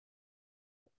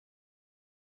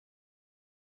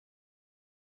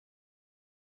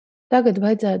tagad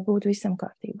vajadzētu būt visam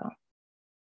kārtībā.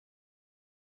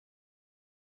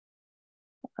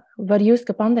 Var just,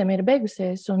 ka pandēmija ir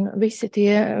beigusies un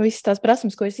visas tās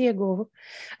prasmes, ko es ieguvu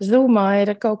Zoomā,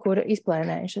 ir kaut kur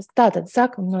izplēnējušas. Tātad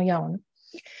sakam no jauna.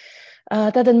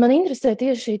 Tātad man interesē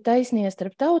tieši šī taisnība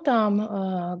starp tautām,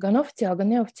 gan oficiāli,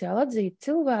 gan neoficiāli atzīti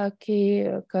cilvēki,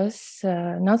 kas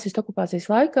nacistu okupācijas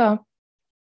laikā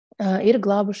ir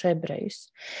glābuši ebrejus.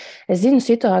 Es zinu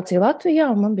situāciju Latvijā,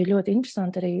 un man bija ļoti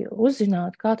interesanti arī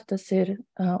uzzināt, kā tas ir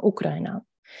Ukrainā.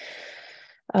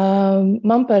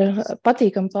 Man par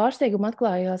patīkamu pārsteigumu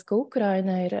atklājās, ka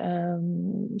Ukraina ir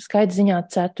skaita ziņā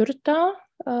 4.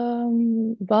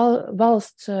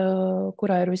 valsts,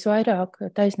 kurā ir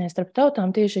visvairāk taisnība starp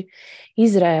tautām, tieši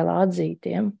Izrēlā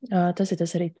atzītiem. Tas ir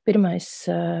tas arī pirmais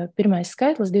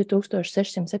skaitlis,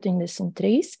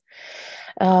 2673.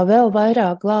 Vēl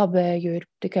vairāk glābēju ir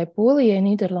tikai Polijai,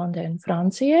 Nīderlandē un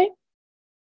Francijai.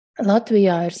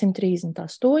 Latvijā ir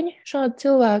 138 šādi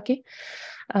cilvēki.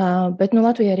 Bet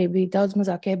Latvijā arī bija daudz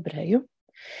mazāk ebreju.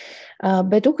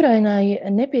 Bet Ukrainai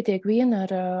nepietiek vien ar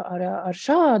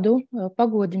šādu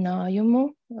pagodinājumu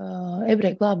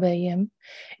ebreju glābējiem,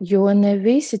 jo ne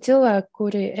visi cilvēki,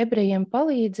 kuri ebrejiem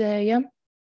palīdzēja,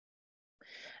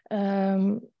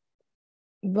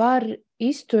 var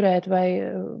izturēt vai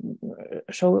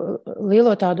šo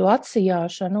lielo tādu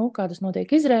atsijāšanu, kā tas notiek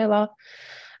Izrēlā.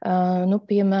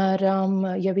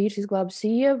 Piemēram, ja vīrs izglāba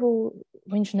sievu,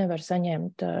 viņš nevar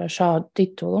saņemt šādu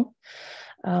titulu.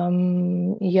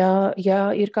 Ja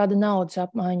ir kāda naudas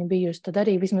apmaiņa bijusi, tad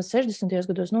arī vismaz 60.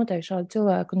 gados noteikti šādu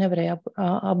cilvēku nevarēja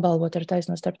apbalvot ar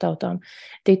taisno starp tautām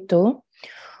titulu.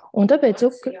 Un tāpēc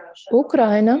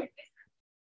Ukraina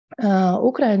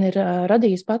ir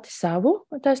radījusi pati savu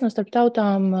taisno starp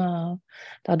tautām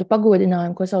tādu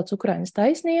pagodinājumu, ko sauc Ukrainas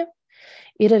taisnie.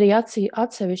 Ir arī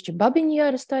atsevišķi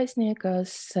babiņjāras taisnie,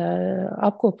 kas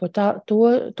apkopo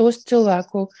tos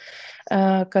cilvēku,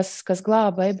 kas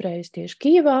glāba ebrejus tieši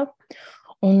Kijevā.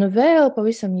 Un vēl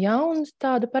pavisam jauna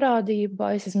tāda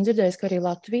parādība, es esmu dzirdējis, ka arī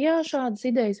Latvijā šādas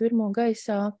idejas virmo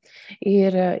gaisā,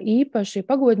 ir īpaši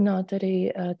pagodināt arī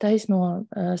taisno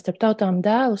starp tautām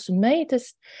dēlus un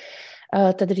meitas.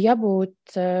 Tad ir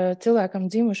jābūt cilvēkam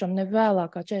dzimušam ne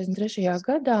vēlāk kā 43.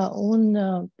 gadā un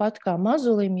pat kā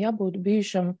mazulim jābūt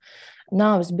bijušam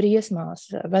nāves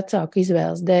briesmās vecāku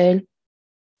izvēles dēļ.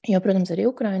 Jo, protams, arī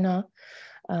Ukrainā,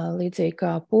 līdzīgi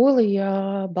kā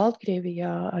Polijā,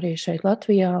 Baltkrievijā, arī šeit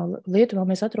Latvijā, Lietuvā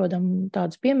mēs atrodam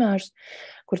tādus piemērus,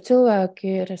 kur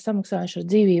cilvēki ir samaksājuši ar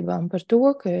dzīvībām par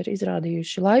to, ka ir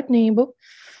izrādījuši laipnību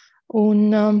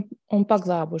un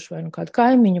paglābuši vai kādu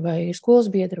kaimiņu, vai skolas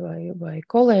biedru, vai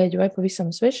kolēģi, vai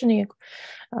pavisam svešinieku,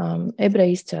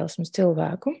 ebreju izcelsmes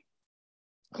cilvēku.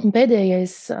 Un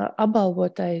pēdējais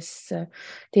apbalvotais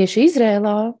tieši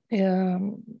Izrēlā,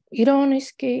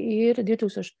 ironiski, ir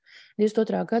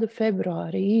 2022. gada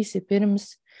februārī, īsi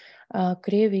pirms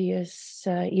Krievijas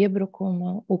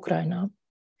iebrukuma Ukrainā.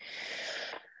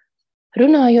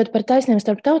 Runājot par taisnību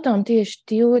starp tautām, tieši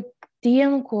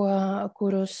tiem,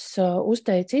 kurus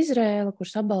uzteica Izrēla,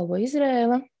 kurus apbalvo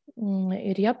Izrēla,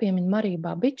 ir jāpiemina Marija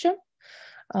Babiča,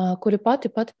 kuri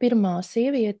pati pirmā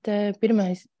sieviete,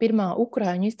 pirmā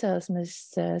ukraiņu izcelsmes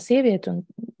sieviete un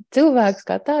cilvēks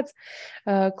kā tāds,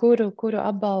 kuru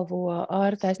apbalvo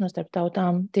ar taisno starp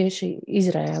tautām tieši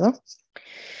Izrēla.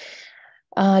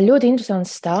 Ļoti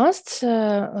interesants stāsts.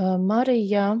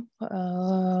 Marija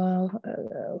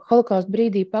holokausta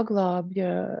brīdī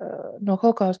no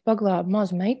holokausta paglāba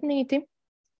mazu meitnīti,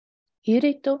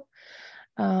 Iritu.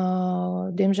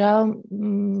 Diemžēl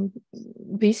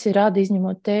visi radi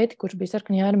izņemot tēti, kurš bija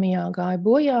sarkanajā armijā, gāja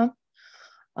bojā.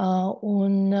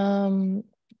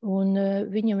 Un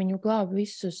viņu glāba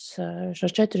visus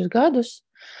šos 4 gadus,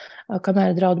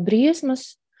 kamēr draud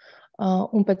briesmas.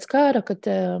 Un pēc kara, kad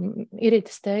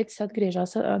Iritas tētis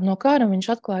atgriežās no kara,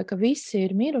 viņš atklāja, ka visi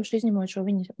ir miruši, izņemot šo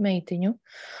viņa meitiņu.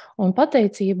 Un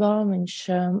pateicībā viņš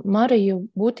Mariju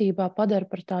būtībā padara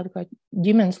par tādu kā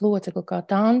ģimenes locekli, kā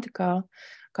tanti, kā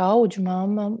auģu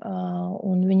mamma,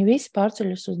 un viņi visi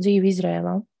pārceļas uz dzīvi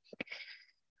Izrēlā.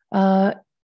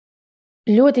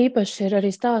 Ļoti īpašs ir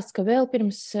arī stāsts, ka vēl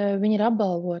pirms viņa ir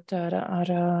apbalvota ar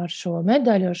šo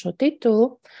medaļu, ar šo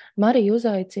titulu, Marija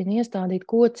uzaicina iestādīt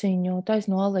kociņu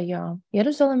taisno alejā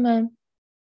Jeruzalemē.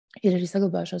 Ir arī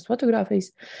saglabājušās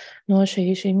fotogrāfijas no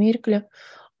šī mirkļa.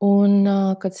 Un,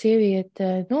 kad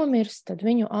sieviete nomirst, tad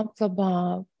viņu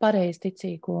apglabā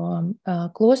pareizticīgo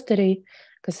klosterī,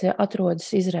 kas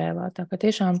atrodas Izrēlā. Tā kā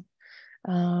tiešām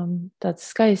tāds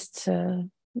skaists,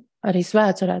 arī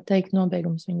svēts, varētu teikt,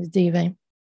 nobeigums viņas dzīvei.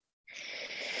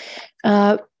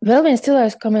 Vēl viens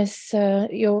cilvēks,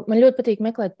 jo man ļoti patīk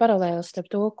meklēt paralēlus starp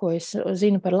to, ko es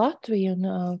zinu par Latviju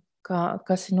un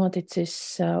kas ir noticis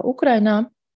Ukrainā.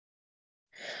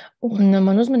 Un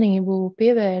man uzmanību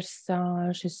pievērsa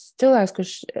šis cilvēks,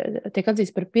 kurš tiek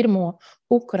atzīts par pirmo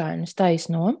Ukrainas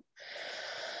taisno.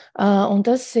 Un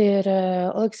tas ir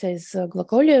Aleksejs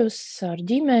Glakoļevs ar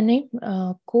ģimeni,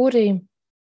 kuri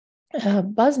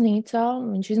baznīcā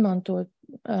viņš izmanto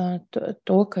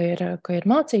to, ka ir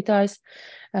mācītājs,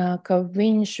 ka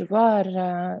viņš var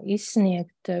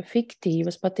izsniegt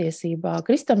fiktīvas patiesībā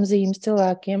kristamzīmes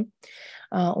cilvēkiem,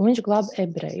 un viņš glāb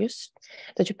ebrejus.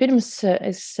 Taču pirms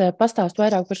es pastāstu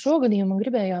vairāk par šo gadījumu, man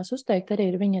gribējās uzteikt arī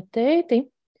viņa tēti,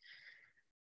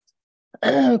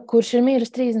 kurš ir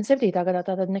miris 37. gadā,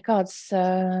 tātad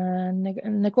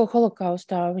neko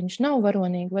holokaustā viņš nav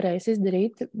varonīgi varējis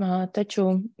izdarīt, taču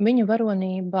viņa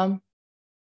varonība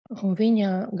un viņa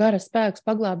gara spēks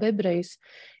paglāba ebrejus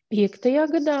 5.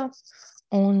 gadā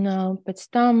un pēc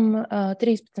tam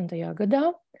 13.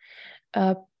 gadā.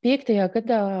 5.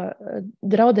 gadā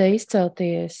draudēja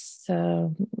izcelties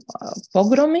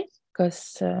pogromi,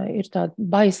 kas ir tāda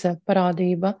baisa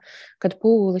parādība, kad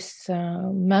pūlis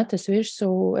metas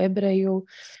virsū ebreju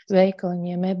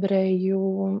veikaliņiem, ebreju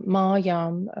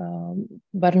mājām,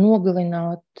 var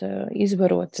nogalināt,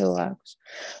 izvarot cilvēkus.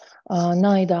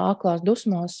 Naidā, aklās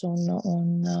dusmās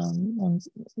un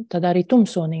tad arī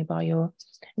tumsonībā, jo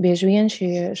bieži vien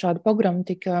šādi pogromi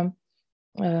tika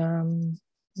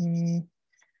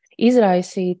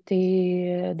izraisīti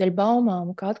dēļ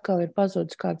baumām, ka atkal ir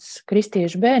pazudis kāds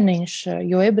kristiešu bērniņš,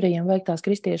 jo ebrejiem vajag tās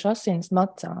kristiešu asinis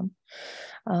macām.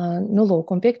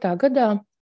 Lūk, un 5. gadā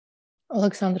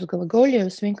Aleksandrs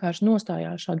Glagoļevs vienkārši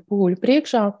nostājās šādu pūļu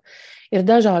priekšā. Ir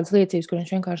dažādas liecības, kur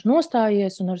viņš vienkārši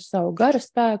nostājies un ar savu gara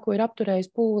spēku ir apturējis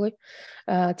pūli.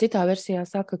 Citā versijā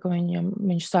saka, ka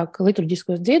viņš sāk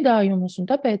liturģiskos dziedājumus un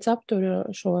tāpēc aptur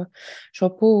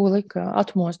šo pūli, ka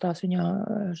atmostās viņā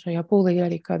šajā pūlī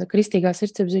arī kāda kristīgā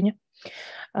sirdsapziņa.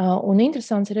 Un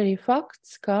interesants ir arī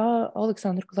fakts, ka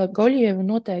Aleksandru Glagoļevu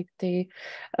noteikti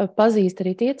pazīst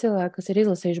arī tie cilvēki, kas ir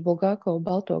izlasījuši Bulgakovu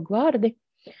Balto gvārdi.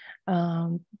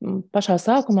 Pašā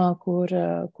sākumā, kur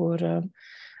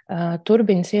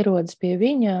Turbins ierodas pie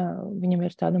viņa, viņam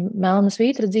ir tāda melna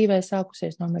svītra dzīvē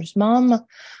sākusies, nomiris mamma,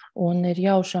 un ir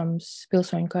jaušams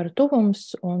pilsoņu kara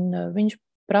tuvums, un viņš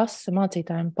prasa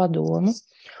mācītājiem padomu.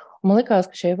 Un man likās,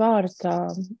 ka šie vārdi tā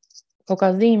kaut kā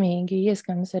zīmīgi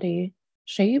ieskanas arī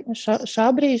šā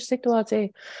brīža situācija,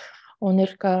 un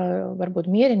ir kā varbūt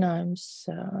mierinājums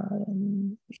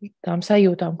tām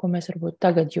sajūtām, ko mēs varbūt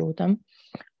tagad jūtam.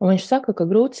 Un viņš saka, ka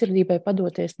grūtsirdībai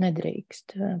padoties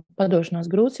nedrīkst. Padošanās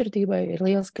grūtsirdībai ir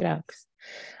liels grēks.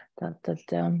 Tātad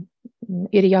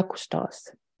ir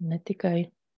jākustās, ne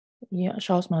tikai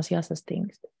šausmās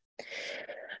jāsastingst.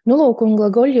 Lūk, un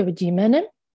Glagoļeva ģimene.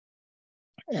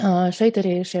 Šeit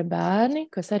arī ir šie bērni,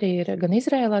 kas arī ir gan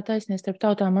Izrēlā taisnie starp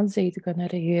tautām atzīti, gan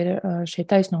arī ir šie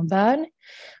taisno bērni.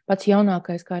 Pats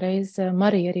jaunākais kā reiz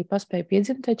Marija arī paspēja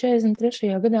piedzimt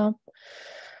 43. gadā.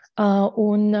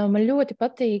 Un man ļoti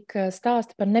patīk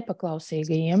stāsti par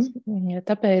nepaklausīgajiem,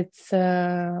 tāpēc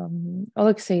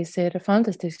Aleksijs ir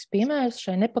fantastisks piemērs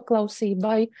šai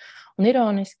nepaklausībai, un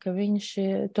ironiski, ka viņš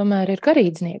tomēr ir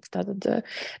garīdznieks, tātad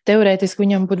teorētiski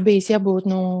viņam būtu bijis jābūt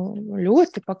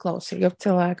ļoti paklausīgam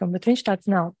cilvēkam, bet viņš tāds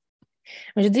nav.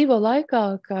 Viņš dzīvo laikā,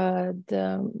 kad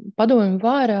padomju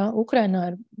vāra Ukrainā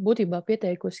ir būtībā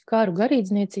pieteikusi karu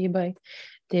garīdzniecībai,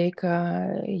 tiek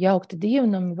jaukti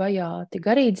dievnami, vajāti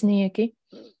garīdznieki.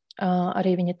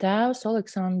 Arī viņa tēvs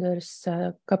Aleksandrs,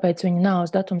 kāpēc viņa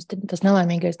nāves datums, tas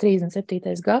nelaimīgais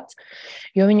 37. gads,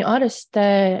 jo viņu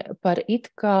arestē par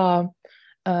it kā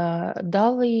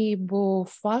dalību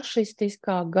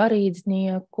fašistiskā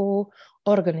garīdznieku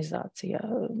organizācijā.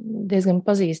 Diezgan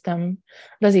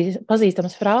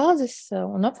pazīstamas frāzes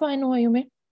un apvainojumi,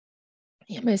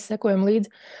 ja mēs sekojam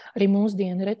līdz arī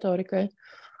mūsdienu retorikai.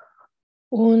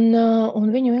 Un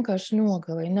viņu vienkārši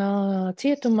nogalina.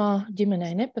 Cietumā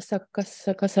ģimenei nepasaka,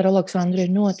 kas ar Aleksandru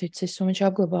ir noticis, un viņš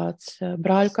apglabāts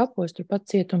brāļu kapos, turpat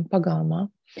cietuma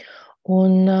pagalmā.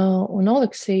 Un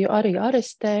Aleksiju arī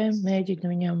arestē,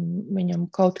 mēģina viņam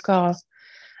kaut kā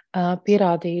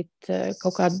pierādīt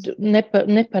kaut kādu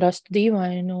neparastu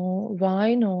dīvainu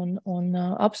vainu un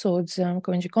apsūdz,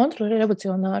 ka viņš ir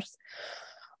kontrrevolucionārs,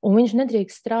 un viņš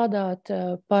nedrīkst strādāt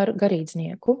par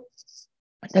garīdznieku.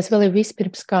 Tas vēl ir viss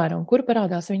pirms kara, un kur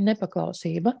parādās viņa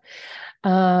nepaklausība.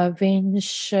 Viņš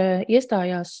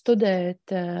iestājās studēt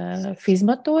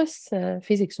fizmatos,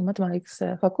 fizikas un matemātikas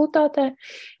fakultātē,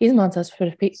 izmācās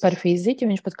par fiziķi,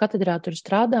 viņš pat katedrā tur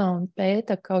strādā un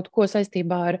pēta kaut ko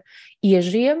saistībā ar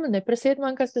iežiem. Neprasiet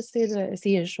man, kas tas ir, es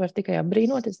iežus varu tikai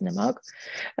apbrīnot, es nemāku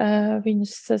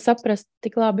viņus saprast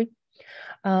tik labi.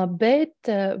 Bet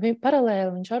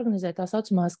paralēli viņš organizē tā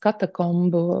saucamās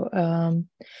katakombu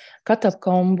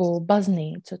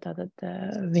baznīcu. Tātad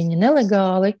viņi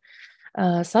nelegāli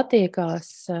satiekās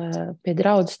pie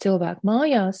draudzes cilvēku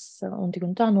mājās un tik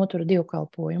un tā notura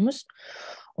dievkalpojumus.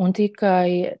 Un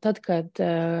tikai tad, kad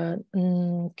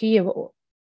Kijevu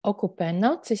okupē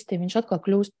nacisti, viņš atkal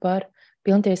kļūst par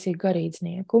pilntiesīgu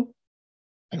garīdznieku.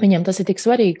 Viņam tas ir tik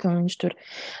svarīgi, ka viņš tur,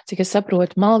 cik es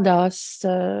saprotu, maldās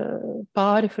ne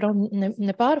pāri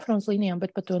fronts līnijām,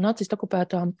 bet pa to nacistu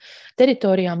okupētām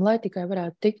teritorijām, lai tikai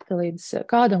varētu tikt līdz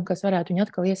kādam, kas varētu viņu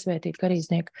atkal iesvētīt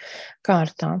garīdznieku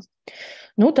kārtā.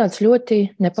 Tāds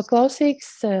ļoti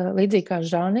nepaklausīgs, līdzīgi kā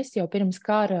Žanis, jau pirms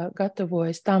kara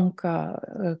gatavojas tam, ka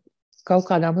kaut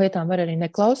kādām lietām var arī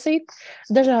neklausīt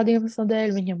dažādu iemeslu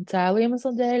dēļ, viņam cēlu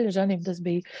iemeslu dēļ, Žanim tas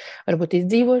bija varbūt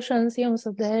izdzīvošanas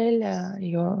iemeslu dēļ,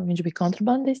 jo viņš bija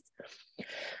kontrabandists.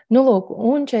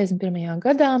 Un 41.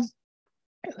 gadā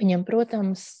viņam,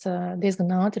 protams,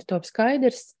 diezgan ātri top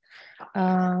skaidrs,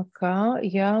 ka,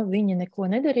 ja viņi neko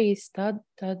nedarīs, tad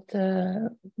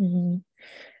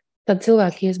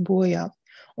cilvēki ies bojā.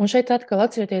 Un šeit atkal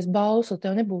atcerieties balsu,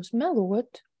 tev nebūs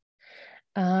melot,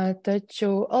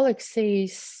 taču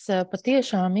Leksijas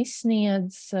patiešām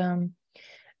izsniedz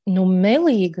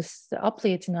melīgas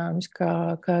apliecinājumus,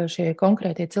 ka šie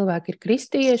konkrētie cilvēki ir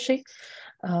kristieši,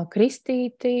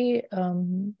 kristīti,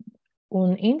 un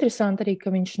interesanti arī,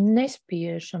 ka viņš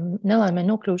nespiež nelaimē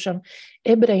nokļūšam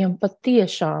ebrejam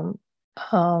patiešām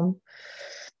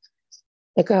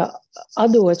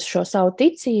atdot šo savu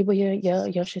ticību,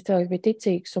 ja šis cilvēks bija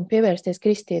ticīgs un pievērsties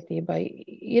kristietībai.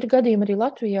 Ir gadījumi arī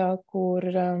Latvijā, kur,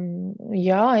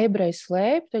 ebreji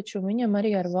slēp, taču viņam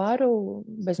arī ar varu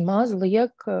bez maz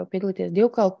liek piedalīties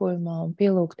dievkalpojumā un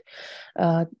pielūgt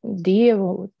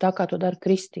Dievu tā, kā to dara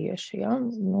kristieši. Ja?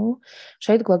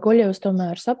 Šeit Glagoļevs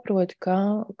tomēr saprot,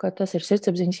 ka tas ir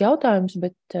sirdsapziņas jautājums,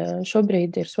 bet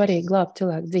šobrīd ir svarīgi glābt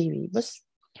cilvēku dzīvības.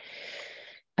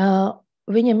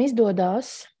 Viņam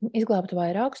izdodās izglābt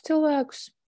vairākus cilvēkus.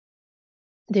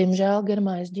 Diemžēl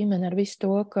Maijas ģimene ar visu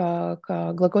to, ka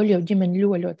Glagoļeva ģimene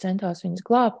ļoti centās viņus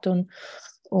glābt, un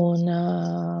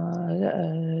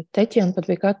Teķiena pat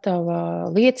bija gatava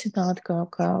liecināt,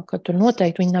 ka tur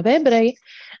noteikti viņi nav ebreji.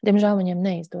 Diemžēl viņiem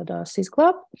neizdodās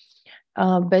izglābt,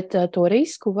 bet to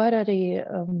risku var arī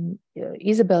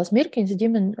Izabeles Mirkiņas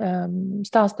ģimene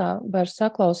stāstā var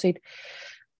saklausīt,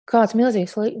 kādu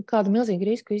milzīgu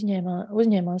risku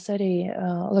uzņēmās arī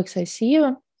Leksijas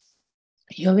sieva,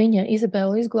 jo viņa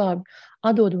Izabela izglāba,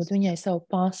 atdodot viņai savu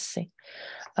pasi.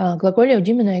 Glagoļevu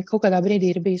ģimenei kaut kādā brīdī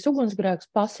ir bijis ugunsgrēks,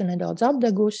 pasi nedaudz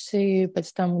apdegusi, pēc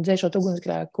tam dzēšot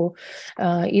ugunsgrēku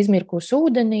izmirkus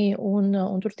ūdenī, un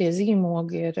tur tie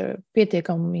zīmogi ir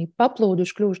pietiekami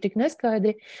paplūduši, kļuvuši tik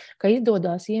neskaidri, ka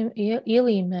izdodās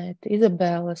ielīmēt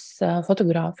Izabeles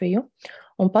fotogrāfiju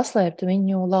un paslēpt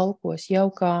viņu laukos jau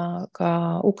kā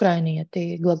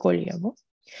ukrainieti Glagoļevu.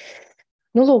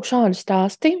 Šādi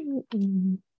stāsti.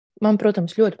 Man,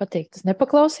 protams, ļoti patīk tas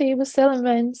nepaklausības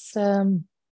elements.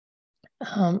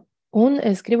 Un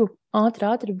es gribu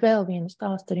ātri vēl vienu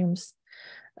stāstu ar jums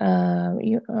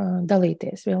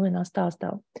dalīties vēl vienā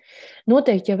stāstā.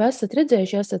 Noteikti, ja esat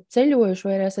redzējuši, ja esat ceļojuši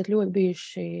vai esat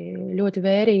bijuši ļoti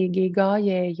vērīgi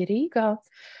gājēji Rīgā,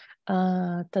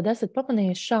 tad esat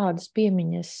pamanījuši šādas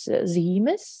piemiņas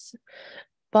zīmes.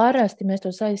 Parasti mēs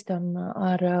to saistām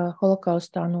ar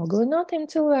holokaustā nogalinātiem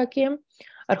cilvēkiem,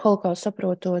 ar holokaustu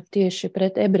saprotot tieši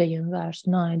pret ebrejiem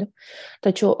vērstu naidu.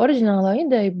 Taču oriģinālā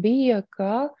ideja bija,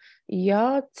 ka,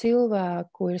 ja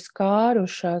cilvēku ir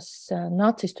skārušas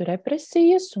nacistu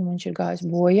represijas un viņš ir gājis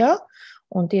bojā,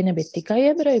 un tie nebija tikai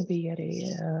ebreji, bija arī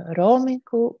romi,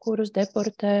 kurus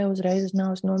deportē uzreiz uz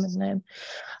nāves nometnēm.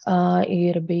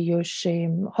 Ir bijuši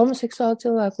homoseksuāli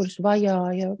cilvēki, kurus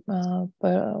vajāja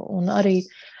un arī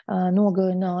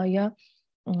nogalināja.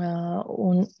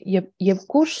 Un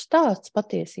jebkurš stāsts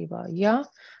patiesībā, ja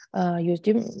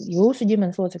jūsu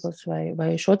ģimenes loceklis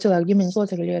vai šo cilvēku ģimenes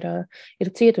locekļi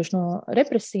ir cietuši no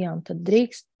represijām, tad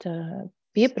drīkst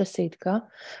pieprasīt, ka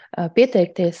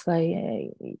pieteikties, lai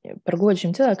par godu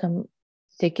šim cilvēkam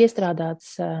tiek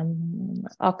iestrādāts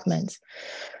akmens.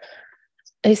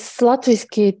 Es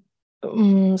latviski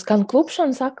Skan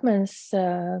klupšanas akmens,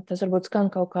 tas varbūt skan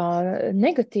kaut kā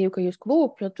negatīvi, ka jūs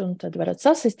klūpjat un tad varat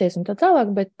sasisties un tā tālāk,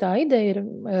 bet tā ideja ir,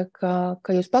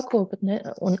 ka jūs paklūpat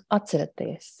un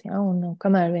atceraties. Ja? Un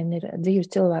kamēr vien ir dzīves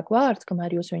cilvēku vārds,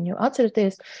 kamēr jūs viņu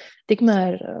atceraties,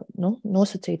 tikmēr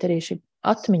nosacīt arī šī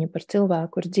atmiņa par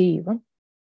cilvēku ir dzīva.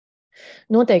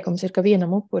 Noteikums ir, ka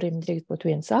vienam upurim drīkst būt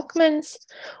viens akmens,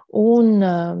 un,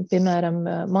 piemēram,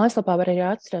 mājaslapā var arī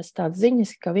atrast tādas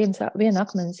ziņas, ka viena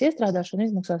akmens iestrādāšana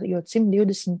izmaksā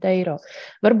 120 eiro.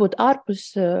 Varbūt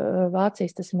ārpus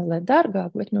Vācijas tas ir mazliet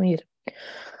dārgāk, bet ir.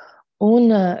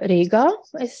 Un Rīgā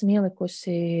es esmu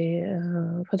ielikusi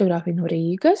fotogrāfiju no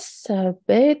Rīgas,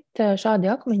 bet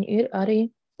šādi akmeņi ir arī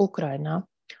Ukrainā.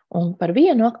 Un par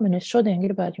vienu akmeni es šodien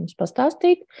gribētu jums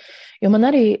pastāstīt, jo man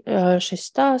arī šis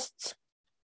stāsts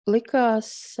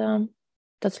likās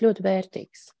tāds ļoti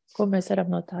vērtīgs, ko mēs varam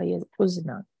no tā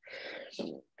uzzināt.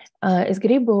 Es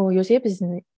gribu jūs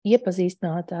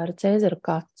iepazīstināt ar Cēzaru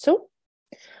Kacu,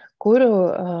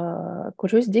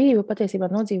 kurš visu dzīvi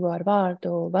patiesībā nodzīvo ar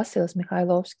vārdu Vasilis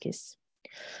Mihailovskis.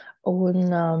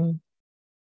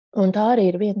 Un tā arī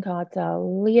ir viena tāda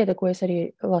lieta, ko es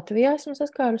arī Latvijā esmu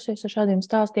saskārusies ar šādiem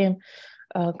stāstiem,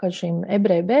 kad šīm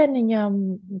ebreju bērniņām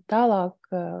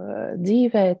tālāk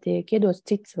dzīvē tiek iedots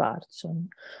cits vārds.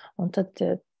 Un tad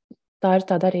tā ir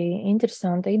tāda arī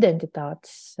interesanta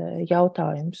identitātes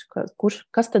jautājums,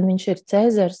 kas tad viņš ir,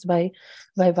 Cēzars vai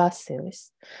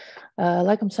Vasilis.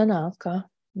 Laikam sanāk, ka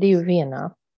divi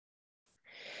vienā.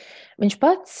 Viņš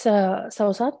pats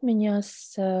savas atmiņās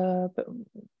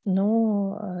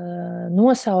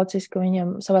nosaucis, ka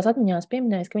viņam savās atmiņās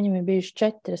pieminējis, ka viņam ir bijuši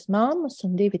 4 mammas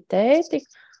un 2 tēti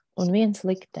un 1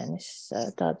 liktenis.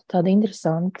 Tāda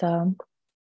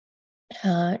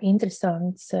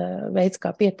interesants veids, kā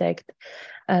pieteikt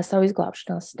savu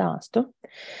izglābšanās stāstu.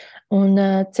 Un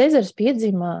Cēzars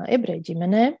piedzima ebreju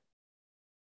ģimenē.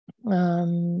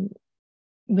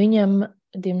 Viņam,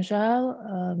 diemžēl,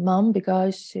 mamma bija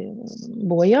gājusi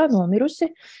bojā, nomirusi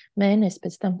mēnesi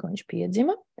pēc tam, kad viņš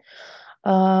piedzima.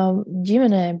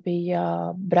 Ģimenē bija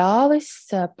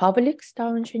brālis, Pavļiks, tā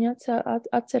viņš viņu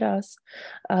atcerās,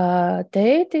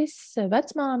 tētis,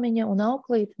 vecmāmiņa un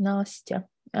auklīte Nastja,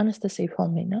 Anastasija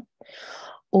Fomina.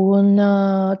 Un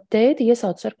tēti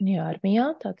iesauca sarkanajā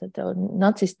armijā, tātad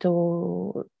nacistu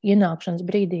ienākšanas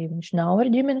brīdī viņš nav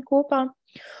ar ģimeni kopā.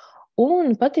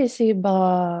 Un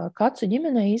patiesībā Kacu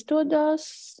ģimenei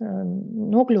izdodās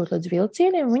nokļūt līdz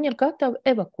vilcieniem, viņi ir gatavi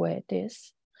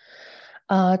evakuēties.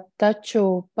 Taču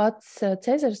pats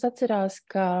Cēzars atcerās,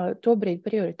 ka tobrīd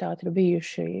prioritāte ir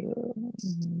bijuši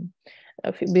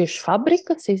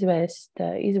fabrikas,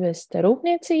 izvest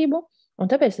rūpniecību, un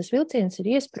tāpēc tas vilciens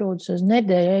ir iesprūdis uz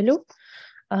nedēļu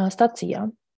stacijā.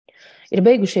 Ir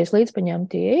beigušies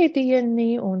līdzpaņemtie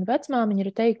ēdieni, un vecmāmiņa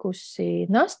ir teikusi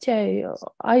Nastjai,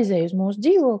 aizej uz mūsu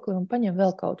dzīvokli un paņem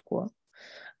vēl kaut ko,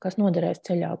 kas noderēs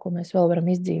ceļā, ko mēs vēl varam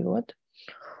izdzīvot.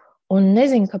 Un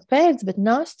nezinu, kāpēc, bet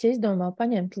Nastja izdomā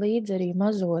paņemt līdzi arī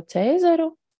mazo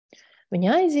Cēzaru.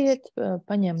 Viņa aiziet,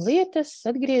 paņem lietas,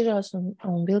 atgriežas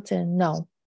un vilcienu nav.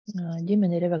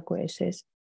 Ģimene ir evakuējusies.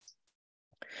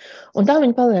 Un tā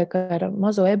viņa paliek ar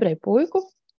mazo ebreju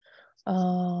puiku,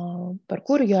 par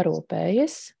kuru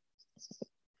jārūpējas.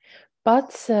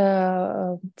 Pats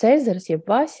Cēzars, jeb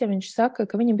Vasja, viņš saka,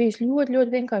 ka viņa bijis ļoti,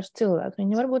 ļoti vienkārši cilvēks.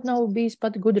 Viņa varbūt nav bijis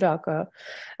pati gudrākā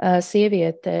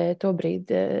sieviete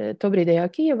tobrīdējā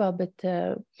Kijevā, bet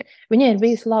viņai ir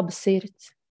bijis laba sirds.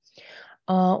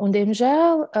 Un,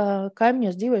 diemžēl,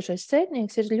 kaimiņos dzīvojušais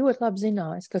sētnieks ir ļoti labi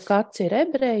zinājis, ka Kacs ir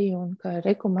ebreji un ka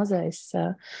reku mazais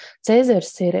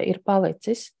Cēzars ir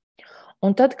palicis.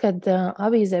 Un tad, kad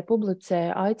avīzē publicē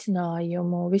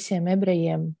aicinājumu visiem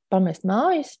ebrejiem pamest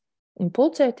mājas un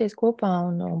pulcēties kopā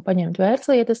un paņemt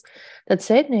vērtslietas, tad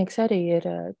sētnieks arī ir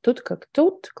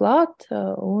klāt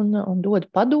un dod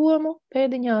padomu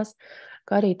pēdiņās,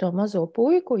 ka arī to mazo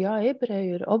puiku,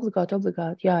 ebreju ir obligāti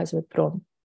jāaizved prom.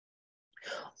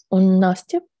 Un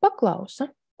Nastja paklausa.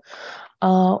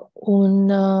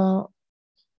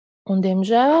 Un,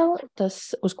 diemžēl,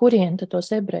 tas, uz kurien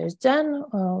tos ebrejus dzen,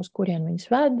 uz kurien viņus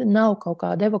ved, nav kaut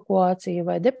kāda evakuācija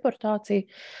vai deportācija,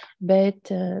 bet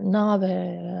nāve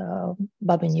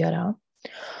Babiņjarā.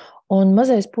 Un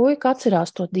mazais puika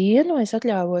atcerās to dienu, es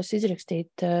atļāvos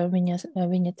izrakstīt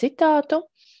viņa citātu.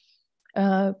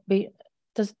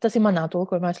 Tas ir manā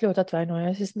tulkojumā, es ļoti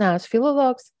atvainojos, es neesmu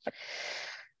filologs.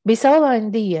 Bija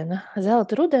saulaina diena,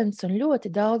 zelta rudens un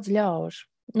ļoti daudz ļaužu.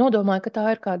 Nodomāju, ka tā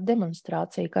ir kāda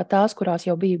demonstrācija, kā tās, kurās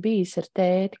jau bija bijis ar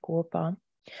tēti kopā.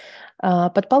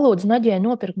 Pat palūdzu Naģijai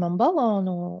nopirkt man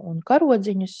balonu un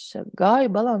karodziņus,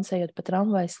 gāju balansējot pa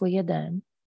tramvaju sliedēm.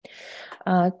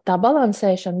 Tā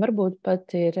balansēšana varbūt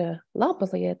pat ir laba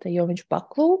lieta, jo viņš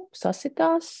paklūp,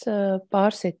 sasitās,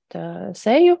 pārsit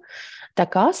seju, tā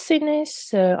kā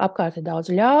asinis, apkārt ir daudz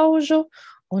ļaužu,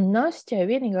 un Nasķai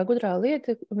vienīgā gudrā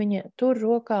lieta, viņa tur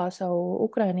rokā savu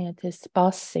ukrainietes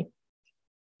pasi,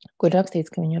 kur rakstīts,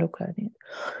 ka viņa ir ukrainiete.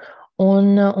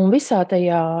 Un visā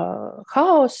tajā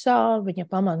haosā viņa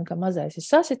pamana, ka mazais ir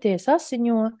sasities,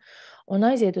 asiņo, un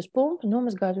aiziet uz pumpu,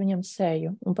 nomazgāt viņam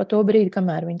seju. Un pa to brīdi,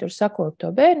 kamēr viņi tur sakop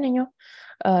to bērniņu,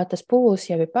 tas pūlis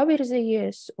jau ir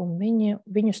pavirzījies, un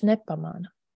viņus nepamana.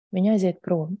 Viņa aiziet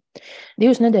prom.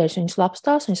 2 nedēļas viņas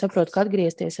lapstās, viņa saprot, ka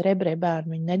atgriezties ar ebreju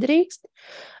bērnu viņa nedrīkst.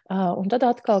 Un tad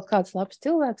atkal kāds labs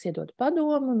cilvēks iedod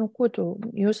padomu, ko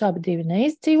jūs abi divi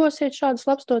neizdzīvosiet šādas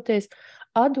lapstoties,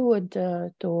 atdod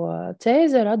to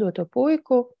Cēzaru, atdod to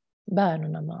puiku bērnu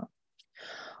namā.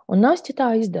 Un Nasķa tā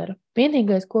izdara.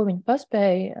 Vienīgais, ko viņa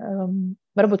paspēja,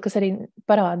 varbūt, kas arī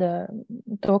parāda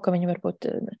to, ka viņa varbūt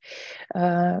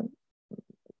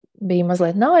bija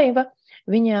mazliet naiva,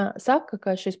 viņa saka,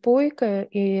 ka šis puika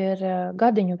ir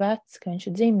gadiņu vecs, ka viņš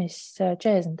ir dzimis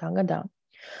 40. gadā.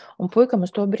 Un puikam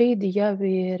uz to brīdi jau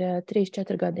ir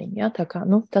 3-4 gadiņi. Ja? Tā kā,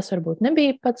 tas varbūt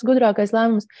nebija pats gudrākais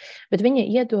lēmums, bet viņa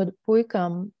iedod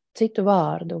puikam citu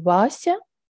vārdu, Vasja,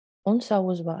 un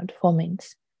savu uzvārdu,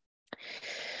 Fomins.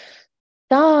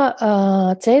 Tā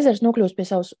Cēzars nokļūst pie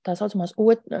savas tā saucamās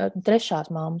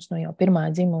 3. māmas, jau pirmā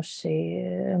dzimusi,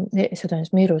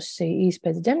 mirusi īsi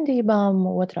pēc dzemdībām,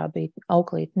 otrā bija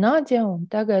auklīte Nādja, un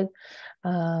tagad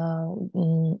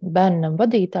bērnam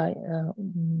vadītāja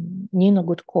Nina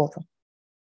Gudkova.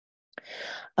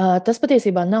 Tas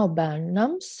patiesībā nav bērnu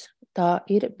nams, tā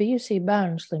ir bijusī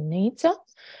bērnu slimnīca,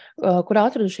 kurā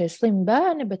atradušies slimi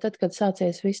bērni, bet tad, kad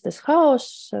sācies viss tas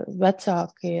haoss,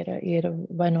 vecāki ir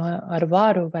vai no ar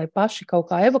varu vai paši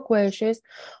kaut kā evakuējušies,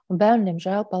 un bērni,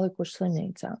 diemžēl, palikuši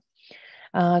slimnīcā.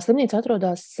 Slimnīca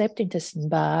atrodas 70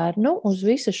 bērnu, uz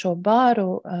visu šo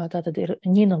bāru tātad ir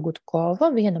Nina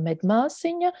Gudkova, 2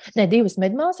 medmāsiņas,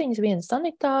 1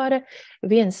 sanitāre,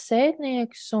 1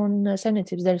 sētnieks un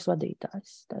saimniecības daļas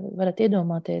vadītājs. Tad varat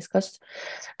iedomāties,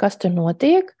 kas tur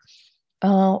notiek.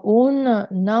 Un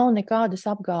nav nekādas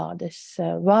apgādes,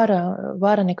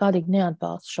 vara nekādīgi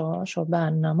neatbalsta šo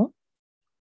bērnu namu.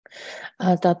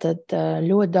 Tātad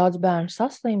ļoti daudz bērnu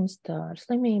saslimst ar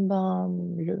slimībām,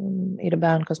 ir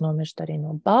bērni, kas nomirst arī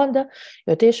no bada,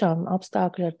 jo tiešām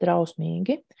apstākļi ir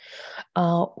drausmīgi.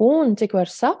 Un cik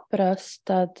var saprast,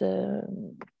 tad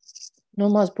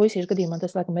mazu puisīšu gadījumā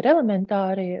tas laikam ir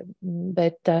elementāri,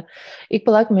 bet ik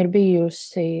pa laikam ir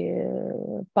bijusi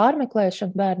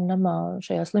pārmeklēšana bērnu namā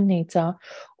šajā slimnīcā,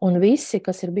 un visi,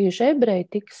 kas ir bijuši ebreji,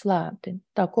 tika slēpti.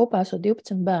 Tā kopā esot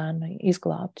 12 bērni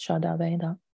izglābti šādā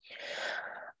veidā.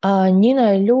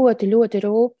 Ņinai ļoti, ļoti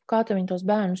rūp, kā viņa tos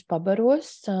bērnus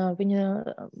pabaros. Viņa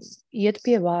iet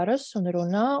pie varas un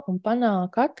runā un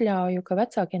panāk atļauju, ka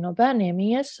vecākie no bērniem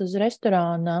ies uz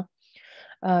restorāna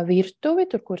virtuvi,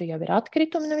 tur, kur jau ir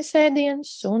atkritumi, nevis ēdienas,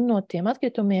 un no tiem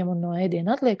atkritumiem un no ēdienu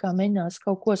atliekām mēģinās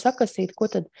kaut ko sakasīt, ko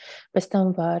tad pēc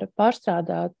tam var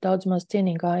pārstrādāt daudz maz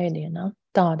cienīgā ēdienā.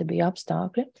 Tādi bija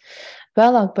apstākļi.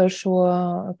 Vēlāk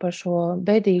par šo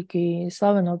bēdīgi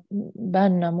slaveno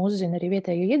bērnam uzzina arī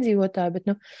vietējie iedzīvotāji, bet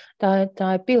tā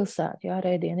ir pilsēta, jā,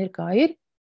 ēdiena ir kā ir.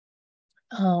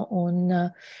 Un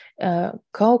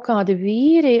kaut kādi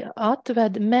vīri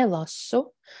atved melasu,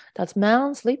 tāds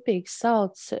melns, lipīgs,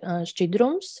 salds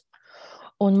šķidrums,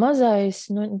 un mazais,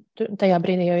 tajā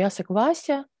brīdī jau jāsaka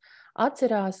Vasja,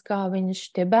 atcerās, kā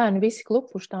tie bērni visi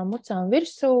klupuši tām mucām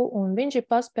virsū, un viņš ir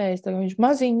paspējis, viņš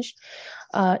maziņš,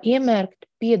 iemērkt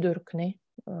piedurkni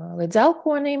līdz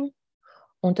elkonim,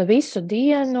 un tā visu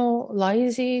dienu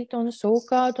laizīt un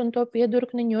sūkāt un to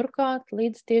piedurkni ņurkāt,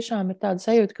 līdz tiešām ir tāda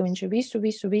sajūta, ka viņš ir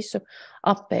visu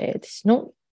apēdis.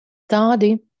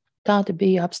 Tādi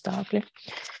bija apstākļi.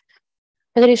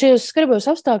 Bet arī šajos skarbos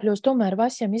apstākļos tomēr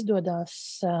Vasjam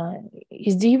izdodās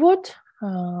izdzīvot,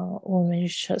 un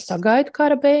viņš sagaida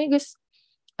kara beigas.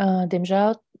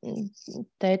 Diemžēl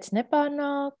tētis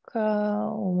nepārnāk,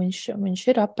 un viņš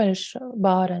ir apaļš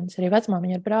bārens. Arī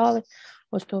vecmāmiņa ar brāli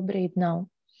uz to brīdi nav.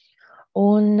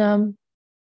 Un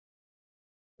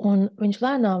viņš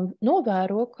lēnām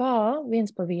novēro, kā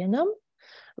viens pa vienam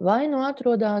vai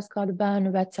atrodās kādu bērnu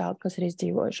vecāku, kas ir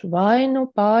izdzīvojuši, vai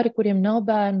pāri, kuriem nav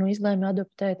bērnu, izlēma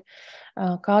adoptēt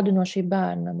kādu no šī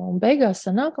bērnam. Un beigās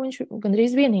sanāk, ka viņš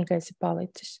gandrīz vienīgais ir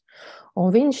palicis. Un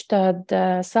viņš tad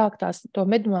sāk to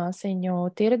medmāsiņu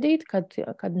tiradīt,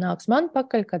 kad nāks man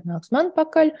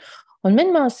pakaļ, un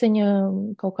medmāsiņa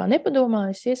kaut kā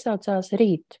nepadomājas, iesaucās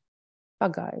rīt.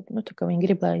 Pagaidi, tā kā viņi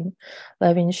grib,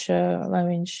 lai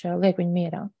viņš liek viņu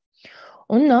mierā.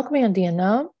 Un nākamajā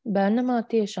dienā bērnamā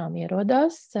tiešām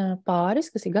ierodās pāris,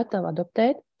 kas ir gatavi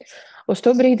adoptēt. Uz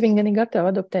to brīdi viņi gan ir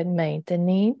gatavi adoptēt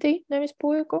meitenīti, nevis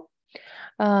puiku,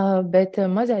 bet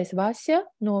mazais Vasja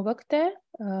novaktē,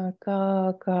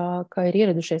 ka ir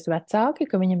ieradušies vecāki,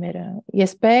 ka viņam ir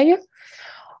iespēja,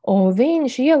 un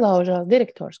viņš ielaužās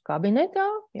direktors kabinetā,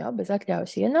 bez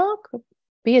atļaujas ienāk,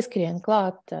 pieskrien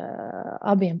klāt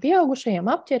abiem pieaugušajiem,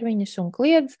 apķer viņus un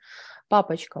kliedz: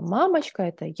 "Papačka, mamačka,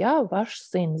 это я, ваш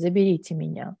сын, заберите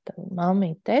меня."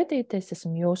 Mammīt, tētīt, es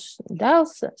esmu jūsu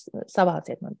dēls,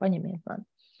 savāciet man, paņemiet man.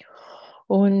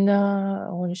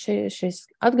 Un šis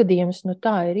atgadījums,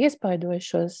 tā ir iespaidojis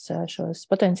šos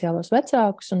potenciālos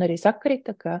vecākus, un arī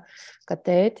sakrita, ka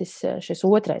tētis, šis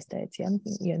otrais tētis,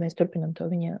 ja mēs turpinam to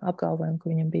viņa apgalvojumu, ka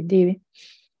viņam bija 2,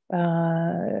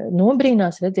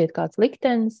 nobrīnās, redziet, kāds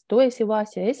liktenis, tu esi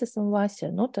Vasja, es esmu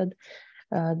Vasja, tad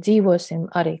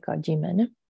dzīvosim arī kā ģimene.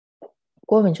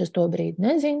 Ko viņš uz to brīdi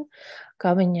nezina,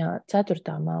 ka viņa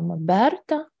 4. mamma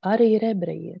Berta arī ir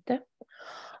ebrejiete.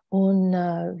 Un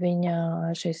viņa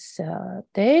šis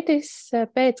tētis,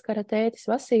 pēckara tētis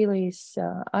Vasīlijs,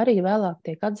 arī vēlāk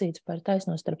tiek atzīts par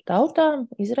taisno starp tautām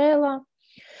Izrēlā,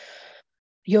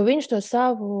 jo viņš to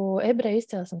savu ebreju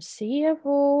izcelsmes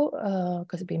sievu,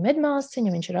 kas bija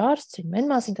medmāsiņa, viņš ir ārsts, viņa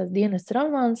medmāsiņa, tāds dienests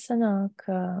romāns sanāk,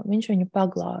 viņš viņu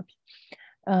paglābj.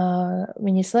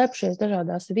 Viņi slēpšies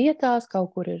dažādās vietās,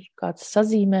 kaut kur ir kāds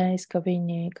sazīmējis,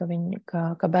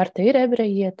 ka Berta ir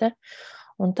ebrejiete,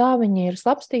 un tā viņi ir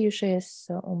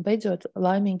slapstījušies un beidzot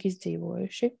laimīgi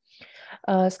izdzīvojuši.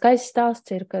 Skaists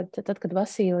stāsts ir, ka tad, kad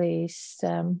Vasīlijs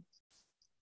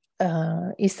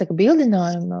izsaka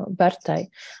bildinājumu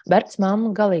Bertai, Bertas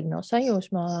mamma galīgi nav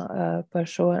sajūsmā par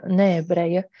šo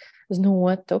neebreja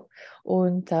Znotu,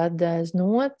 un tad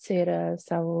Znots ir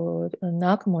savu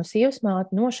nākamo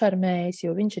sievasmāti nošarmējis,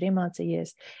 jo viņš ir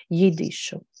iemācījies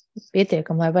jidišu,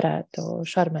 pietiekam, lai varētu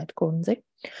šarmēt kundzi.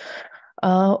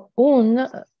 Un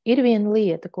ir viena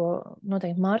lieta, ko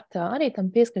noteikti Marta arī tam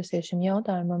pieskarsies šim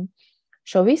jautājumam,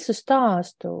 šo visu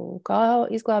stāstu, kā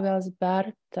izglābjās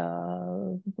Berta,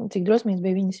 cik drosmīgs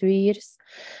bija viņas vīrs,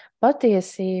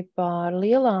 patiesībā ar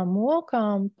lielām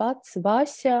mokām pats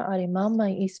Vasja arī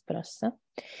mammai izprasa.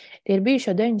 Tie ir bijuši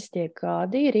jau 90.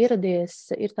 gadi, ir ieradies,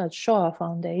 ir tāds Shoah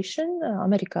Foundation,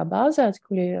 Amerikā bāzēts,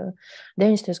 kuri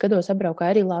 90. gados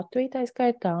apbraukāja arī Latviju tā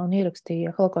skaitā un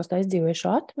ierakstīja Holokaustā izdzīvojušo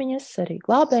atmiņas, arī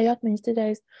glābēju atmiņas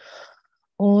citreiz.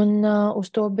 Un uz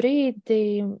to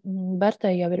brīdi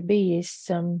Bertai jau ir bijis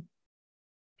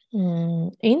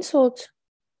insults,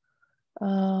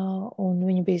 un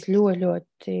viņa bija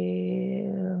ļoti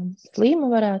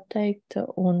slīma, varētu teikt,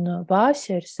 un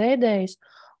Vasja ir sēdējis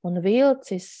un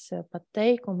vilcis pat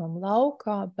teikumam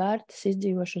laukā Bertas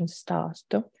izdzīvošanas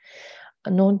stāstu.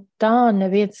 Tā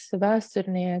neviens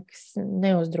vēsturnieks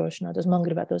neuzdrošinātos, man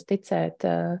gribētos ticēt,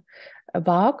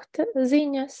 vākt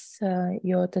ziņas,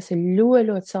 jo tas ir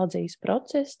ļoti saudzīgs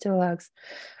process.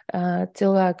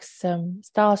 Cilvēks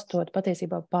stāstot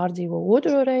patiesībā pārdzīvo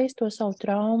 2. reizi to savu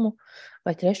traumu,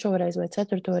 vai 3. reizi, vai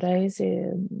 4. reizi.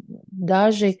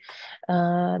 Daži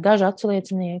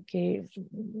atsliecinieki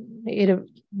ir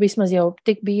vismaz jau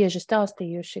tik bieži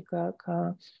stāstījuši,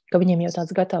 ka viņiem jau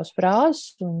tāds gatavs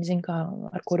frāzes, un viņi zina,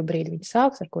 ar kuru brīdi viņi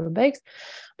sāks, ar kuru beigs,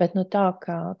 bet tā,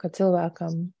 ka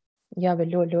cilvēkam jau ir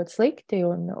ļoti slikti,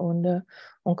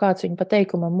 un kāds viņu pa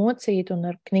teikumam mocīt un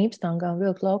ar knīpstāngām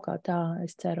vilkt laukā, tā,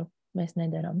 es ceru, mēs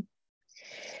nedaram.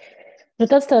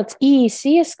 Tāds īs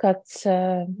ieskats,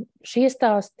 šie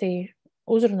stāsti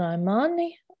uzrunāja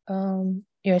mani,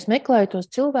 jo es meklēju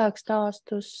tos cilvēku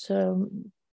stāstus,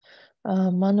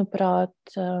 manuprāt,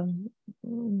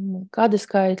 gada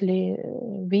skaitļi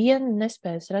vien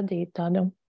nespējas radīt tādu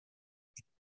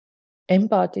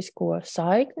empātisko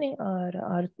saikni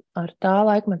ar tā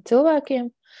laikmeta cilvēkiem,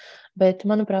 bet,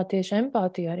 manuprāt, tieši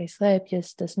empātija arī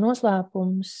slēpjas tas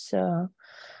noslēpums,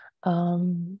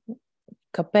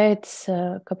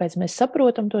 kāpēc mēs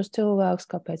saprotam tos cilvēkus,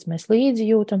 kāpēc mēs līdzi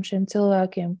jūtam šiem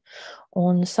cilvēkiem,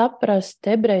 un saprast,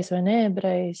 ebrejs vai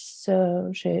neebrejs,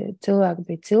 šie cilvēki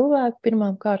bija cilvēki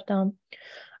pirmām kārtām,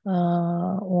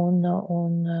 un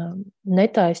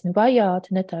netaisni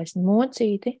vajāti, netaisni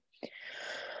mocīti,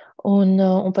 un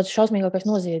pats šausmīgākais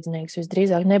noziedznieks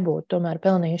visdrīzāk nebūtu tomēr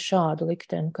pelnījis šādu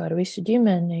likteni, kā ar visu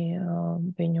ģimeni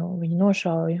viņu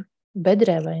nošauja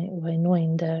bedrē vai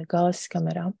noindē gāzes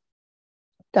kamerā.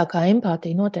 Tā kā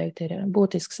empātija noteikti ir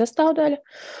būtiska sastāvdaļa,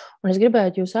 un es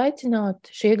gribētu jūs aicināt,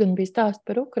 šie gan bija stāsti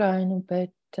par Ukrainu,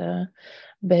 bet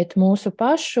bet mūsu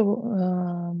pašu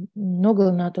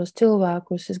nogalinātos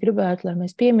cilvēkus es gribētu, lai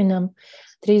mēs pieminam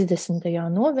 30.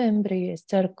 novembrī. Es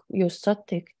ceru, ka jūs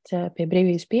satikt pie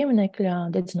brīvības pieminekļa,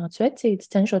 dedzinot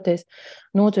svecītes, cenšoties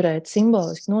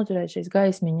simboliski noturēt šīs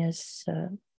gaismiņas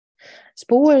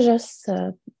spožas.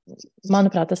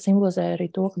 Manuprāt, tas simbolizē arī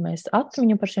to, ka mēs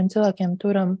atmiņu par šiem cilvēkiem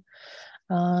turam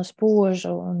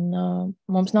spožu, un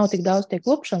mums nav tik daudz tie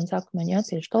klupšanas akmeņi,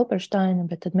 tieši Stolpersteina,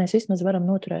 bet tad mēs vismaz varam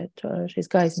noturēt šīs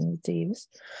gaismiņas dzīves.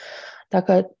 Tā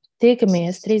kā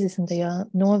tiekamies 30.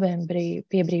 novembrī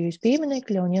pie brīvības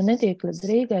pieminekļa, un ja netiek līdz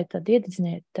Rīgai, tad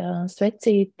iededziniet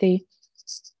svecīti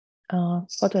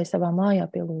kaut vai savā mājā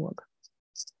pie loga.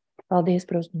 Paldies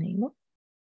par uzmanību.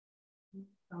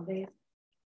 Paldies.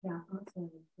 Jā,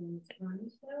 atcerieties.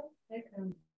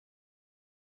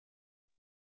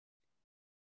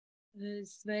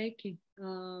 Sveiki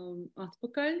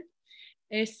atpakaļ.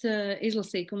 Es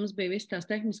izlasīju, ka mums bija visas tās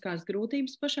tehniskās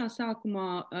grūtības pašā sākumā.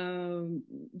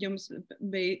 Jums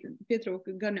bija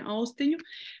pietrūka gan austiņu.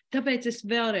 Tāpēc es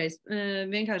vēlreiz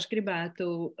vienkārši gribētu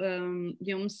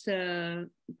jums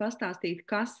pastāstīt,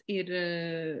 kas ir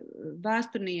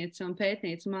vēsturniece un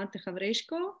pētniece Marta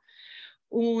Havriško.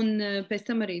 Un pēc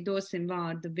tam arī dosim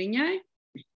vārdu viņai.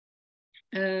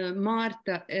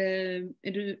 Marta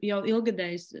ir jau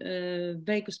ilgadējis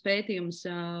veikusi pētījumus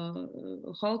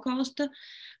Holokausta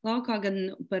laukā,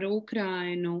 gan par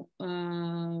Ukrainu,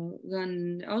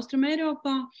 gan Austrum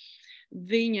Eiropā.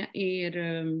 Viņa ir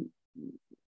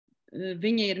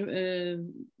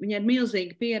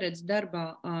milzīga pieredze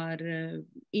darbā ar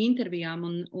intervijām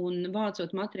un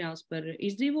vācot materiālus par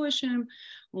izdzīvojušiem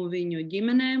un viņu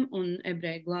ģimenēm un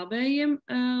ebreju glābējiem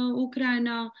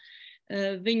Ukrainā.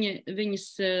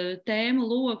 Viņas tēmu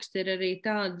loks ir arī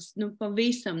tādas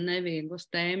pavisam nevieglas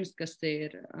tēmas, kas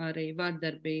ir arī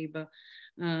vardarbība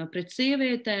pret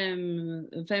sievietēm,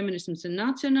 feminisms un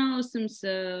nacionālisms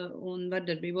un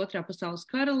vardarbība otrā pasaules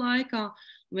kara laikā.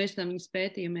 Un viens no viņas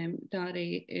pētījumiem tā arī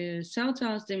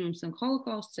saucās dzimums un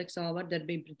holokausts, seksuāla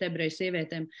vardarbība pret ebreju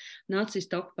sievietēm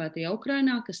nacistu okupētajā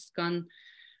Ukrainā, kas skan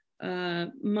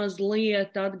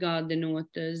mazliet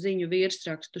atgādinot ziņu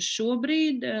virsrakstu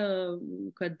šobrīd,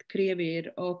 kad Krievija ir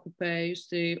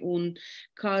okupējusi un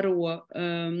karo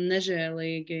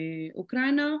nežēlīgi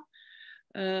Ukrainā.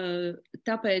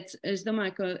 Tāpēc es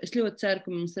domāju, ka es ļoti ceru, ka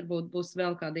mums varbūt būs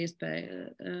vēl kāda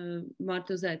iespēja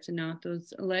Martu uzaicināt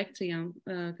uz lekcijām,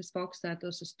 kas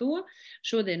fokusētos uz to.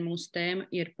 Šodien mūsu tēma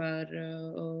ir par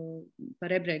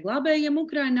ebreju glābējiem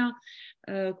Ukrainā,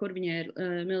 kur viņai ir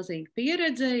milzīga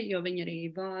pieredze, jo viņa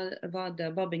arī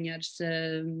vada Babiņaras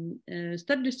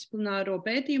starpdisciplināro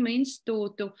pētījumu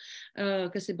institūtu,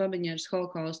 kas ir Babiņaras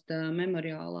Holokausta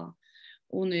memoriālā.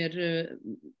 Un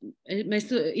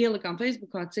mēs ielikām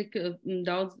Facebookā, cik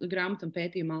daudz grāmatu un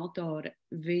pētījumu autore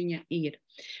viņa ir.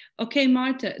 Okay,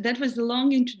 Marta, that was a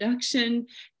long introduction.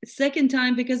 Second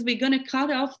time, because we're going to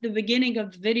cut off the beginning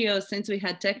of the video since we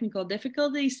had technical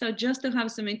difficulties. So just to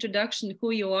have some introduction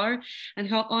who you are and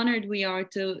how honored we are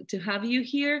to have you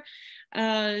here.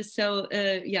 Marta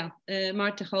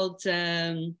holds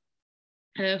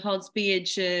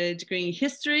PhD degree in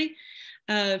history.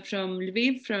 From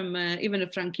Lviv, from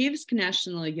Ivano-Frankivsk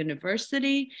National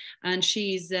University, and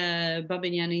she's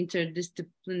Babiņan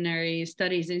Interdisciplinary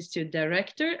Studies Institute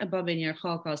Director at Babiņan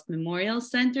Holocaust Memorial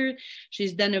Center.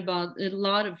 She's done a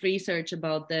lot of research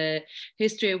about the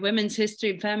history of women's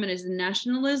history, feminism,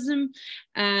 nationalism,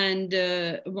 and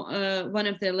one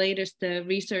of the latest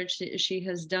research she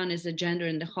has done is the gender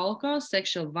in the Holocaust,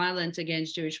 sexual violence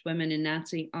against Jewish women in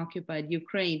Nazi-occupied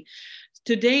Ukraine.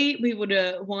 Today, we would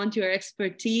want your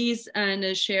expertise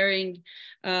and sharing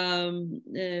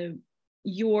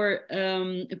your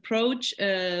approach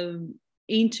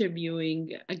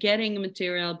interviewing, getting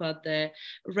material about the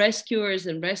rescuers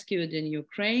and rescued in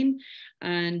Ukraine.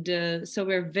 And so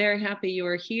we're very happy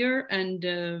you're here. And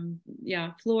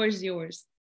floor is yours.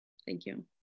 Thank you.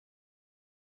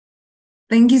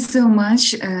 Thank you so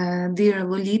much, dear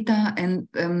Lolita. And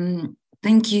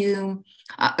thank you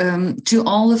to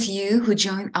all of you who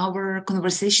joined our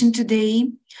conversation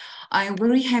today. I'm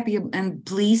very happy and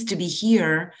pleased to be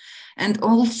here. And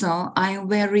also, I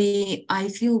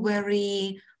feel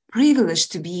very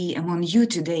privileged to be among you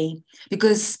today,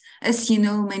 because as you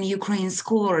know, many Ukrainian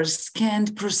scholars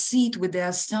can't proceed with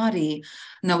their study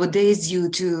nowadays due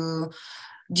to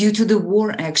the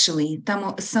war, actually.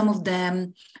 Some of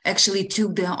them actually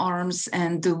took their arms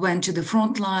and went to the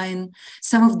front line.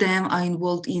 Some of them are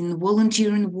involved in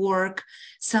volunteering work.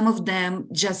 Some of them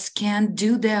just can't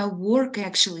do their work,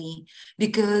 actually,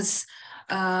 because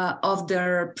of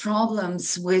their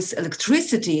problems with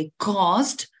electricity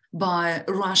caused by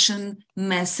Russian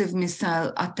massive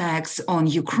missile attacks on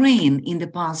Ukraine in the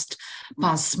past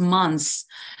months.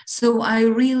 So I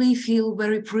really feel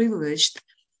very privileged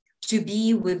to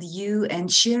be with you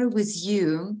and share with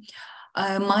you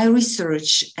my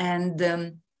research, and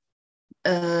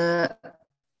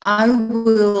I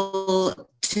will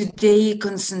today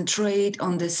concentrate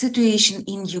on the situation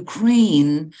in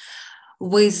Ukraine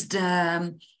with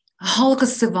the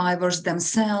Holocaust survivors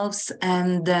themselves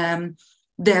and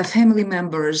their family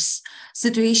members,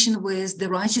 situation with the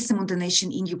righteous among the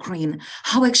nation in Ukraine,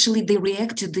 how actually they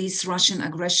react to this Russian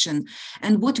aggression,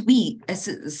 and what we as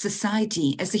a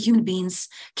society, as a human beings,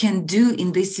 can do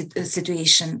in this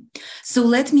situation. So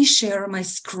let me share my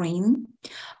screen.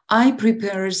 I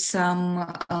prepared some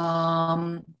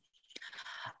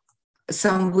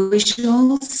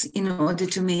visuals in order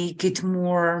to make it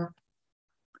more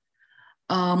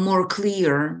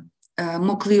clear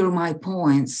my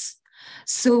points.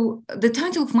 So the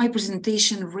title of my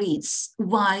presentation reads,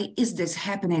 "Why is this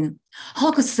happening?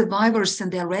 Holocaust survivors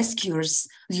and their rescuers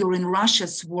during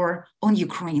Russia's war on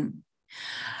Ukraine."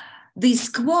 This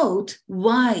quote,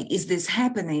 "Why is this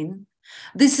happening?"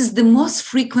 This is the most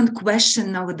frequent question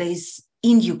nowadays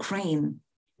in Ukraine.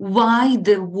 Why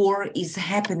the war is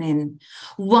happening?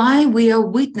 Why we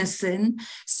are witnessing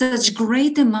such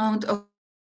great amount of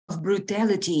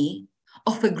brutality,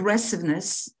 of aggressiveness,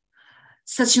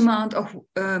 such amount of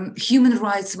human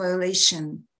rights violation?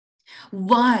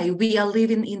 Why we are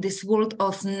living in this world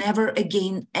of never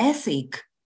again ethic?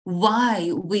 Why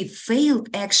we failed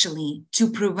actually to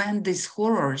prevent these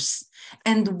horrors?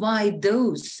 And why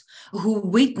those who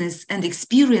witnessed and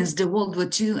experienced the World War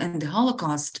II and the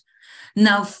Holocaust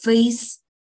now face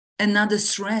another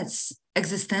threats,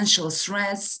 existential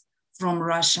threats from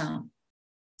Russia?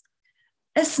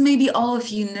 As maybe all of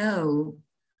you know,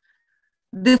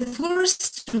 the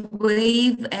first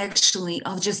wave actually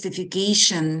of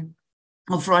justification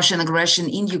of Russian aggression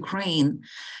in Ukraine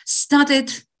started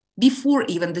before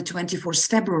even the 24th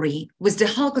February with the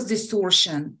Holocaust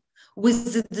distortion, with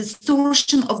the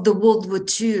distortion of the World War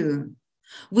II,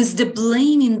 with the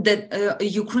blaming that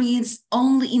Ukrainians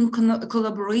only in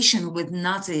collaboration with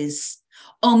Nazis,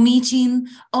 omitting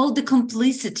all the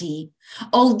complicity,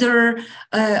 all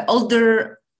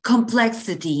their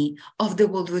complexity of the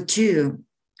World War II.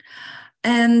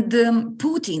 And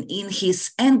Putin, in his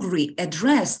angry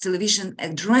address, television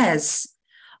address,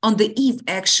 on the eve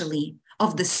actually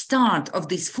of the start of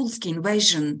this full-scale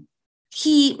invasion,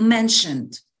 he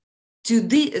mentioned, to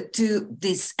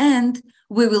this end,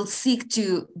 we will seek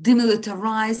to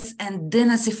demilitarize and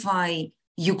denazify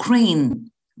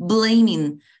Ukraine,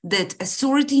 blaming that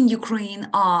authority in Ukraine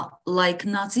are like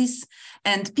Nazis,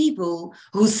 and people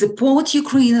who support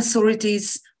Ukrainian authorities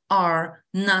are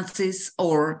Nazis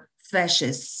or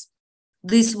fascists.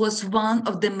 This was one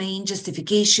of the main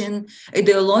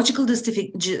ideological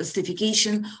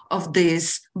justification of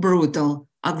this brutal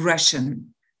aggression.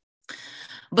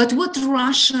 But what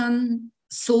Russian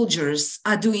soldiers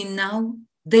are doing now,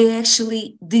 they're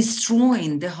actually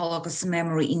destroying the Holocaust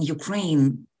memory in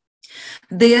Ukraine.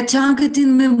 They are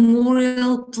targeting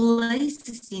memorial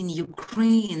places in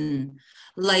Ukraine,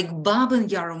 like Baban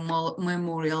Yar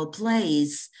Memorial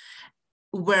Place,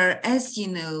 where, as you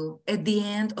know, at the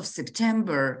end of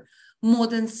September, more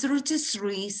than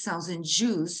 33,000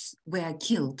 Jews were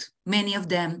killed. Many of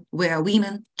them were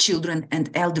women, children, and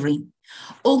elderly.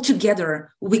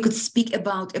 Altogether, we could speak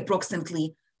about approximately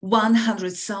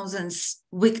 100,000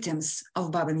 victims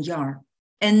of Baban Yar.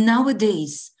 And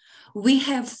nowadays, we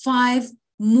have 5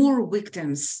 more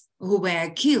victims who were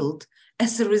killed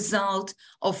as a result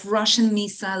of Russian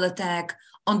missile attack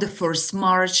on the 1st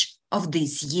March of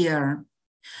this year.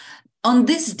 On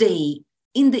this day,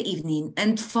 in the evening,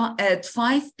 and at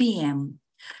 5 p.m.,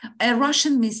 a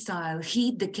Russian missile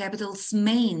hit the capital's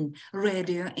main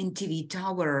radio and TV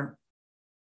tower.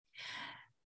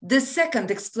 The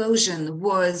second explosion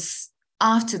was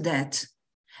after that,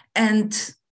 and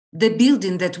the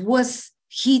building that was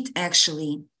hit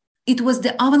actually, it was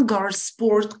the avant-garde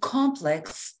sport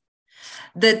complex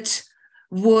that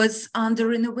was under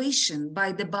renovation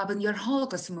by the Baban Yar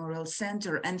Holocaust Memorial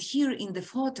Center. And here in the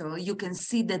photo, you can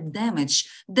see the damage,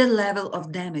 the level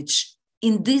of damage.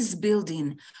 In this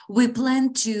building, we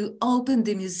plan to open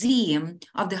the Museum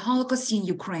of the Holocaust in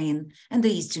Ukraine and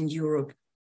the Eastern Europe.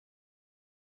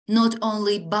 Not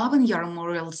only Baban Yar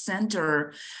Memorial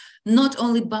Center, not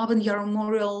only Baban Yar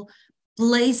Memorial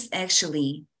Place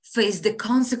actually faced the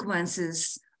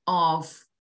consequences of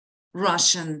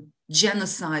Russian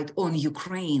genocide on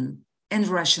Ukraine and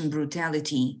Russian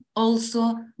brutality.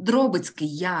 Also, Drobytsky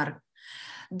Yar,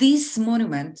 This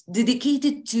monument,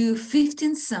 dedicated to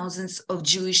 15,000 of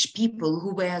Jewish people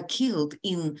who were killed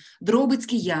in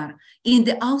Drobetsky Yar, in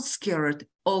the outskirts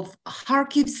of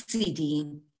Kharkiv city,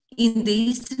 in the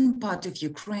eastern part of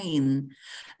Ukraine,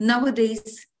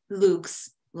 nowadays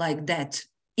looks like that.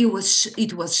 It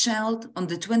was shelled on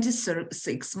the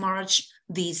 26th March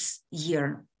this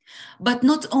year. But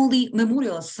not only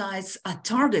memorial sites are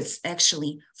targets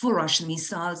actually for Russian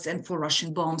missiles and for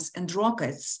Russian bombs and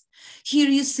rockets. Here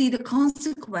you see the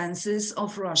consequences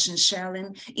of Russian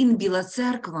shelling in Bila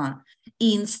Tserkva,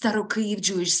 in Starokyiv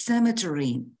Jewish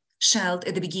cemetery, shelled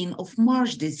at the beginning of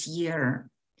March this year.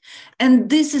 And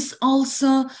this is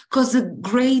also caused a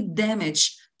great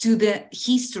damage to the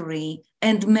history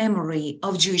and memory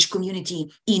of Jewish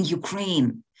community in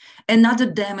Ukraine. Another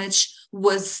damage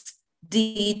was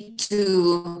due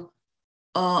to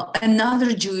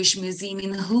another Jewish museum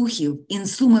in Hluchiv, in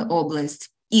Sumy Oblast,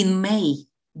 in May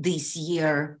this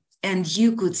year. And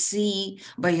you could see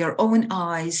by your own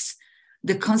eyes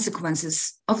the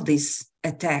consequences of this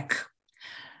attack.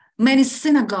 Many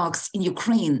synagogues in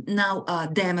Ukraine now are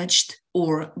damaged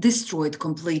or destroyed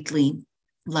completely,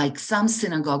 like some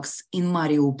synagogues in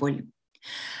Mariupol.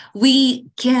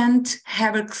 We can't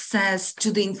have access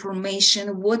to the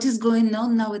information what is going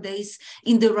on nowadays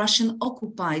in the Russian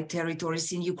occupied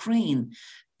territories in Ukraine,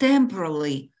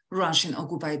 temporarily Russian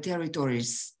occupied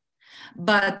territories.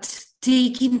 But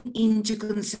taking into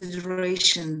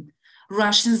consideration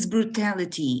Russians'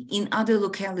 brutality in other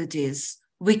localities,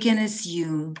 we can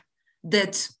assume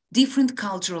that different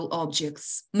cultural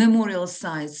objects, memorial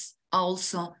sites, are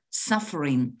also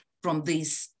suffering from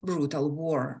this brutal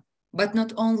war. But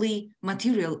not only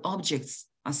material objects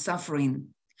are suffering.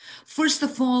 First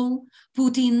of all,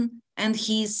 Putin and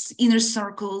his inner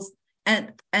circles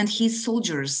and his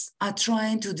soldiers are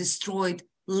trying to destroy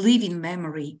living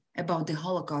memory about the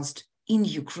Holocaust in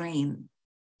Ukraine.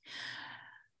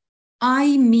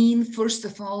 I mean, first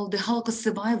of all, the Holocaust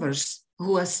survivors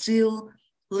who are still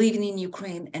living in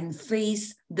Ukraine and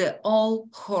face the all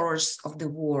horrors of the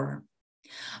war.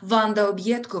 Vanda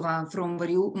Obyetkova from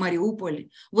Mariupol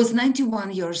was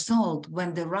 91 years old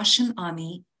when the Russian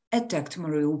army attacked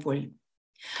Mariupol.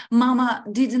 Mama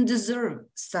didn't deserve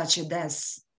such a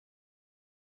death.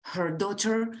 Her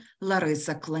daughter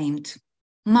Larissa claimed,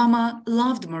 Mama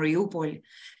loved Mariupol.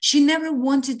 She never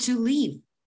wanted to leave,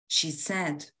 she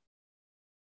said.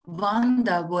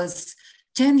 Vanda was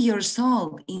 10 years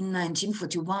old in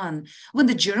 1941 when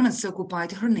the Germans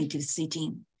occupied her native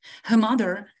city. Her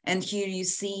mother, and here you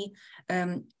see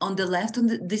on the left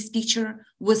on this picture,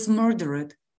 was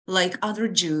murdered like other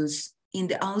Jews in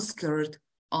the outskirts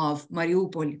of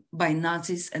Mariupol by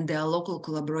Nazis and their local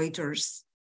collaborators.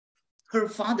 Her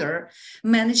father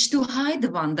managed to hide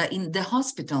Vanda in the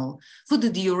hospital for the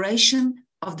duration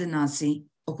of the Nazi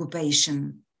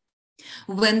occupation.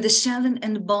 When the shelling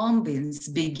and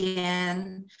bombings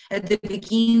began at the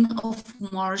beginning of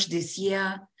March this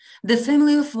year, the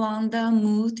family of Vanda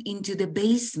moved into the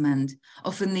basement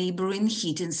of a neighboring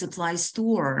heating supply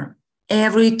store.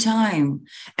 Every time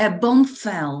a bomb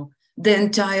fell, the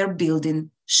entire building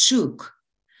shook.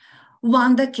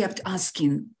 Vanda kept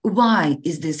asking, why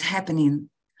is this happening?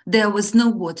 There was no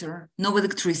water, no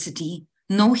electricity,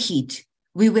 no heat.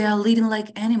 We were living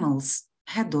like animals,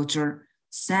 her daughter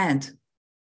said.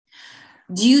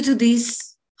 Due to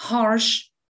these harsh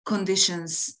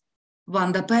conditions,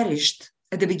 Vanda perished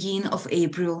at the beginning of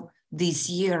April this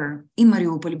year in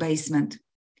Mariupol basement.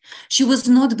 She was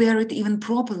not buried even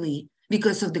properly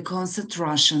because of the constant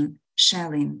Russian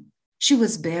shelling. She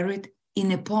was buried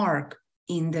in a park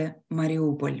in the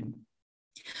Mariupol.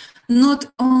 Not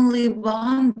only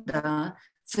Vanda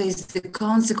faced the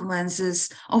consequences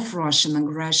of Russian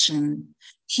aggression.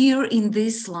 Here in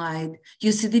this slide,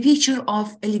 you see the picture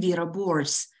of Elvira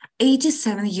Bors,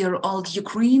 87-year-old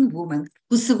Ukrainian woman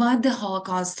who survived the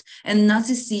Holocaust and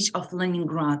Nazi siege of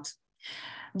Leningrad.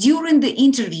 During the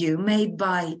interview made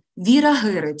by Vera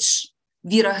Hirich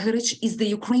is the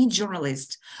Ukrainian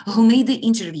journalist who made the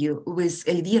interview with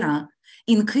Elvira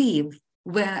in Kyiv,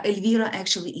 where Elvira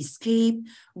actually escaped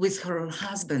with her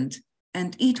husband,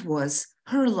 and it was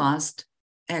her last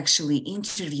actually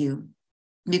interview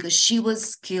because she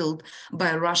was killed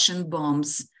by Russian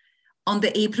bombs on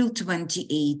the April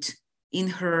 28 in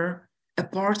her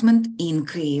apartment in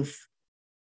Kyiv.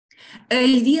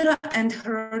 Elvira and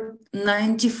her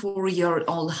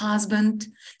 94-year-old husband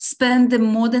spent the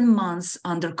more than months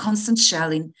under constant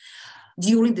shelling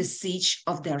during the siege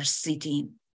of their city.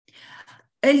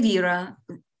 Elvira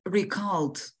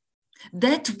recalled,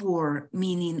 that war,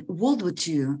 meaning World War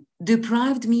II,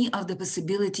 deprived me of the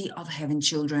possibility of having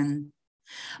children.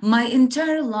 My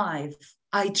entire life,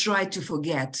 I tried to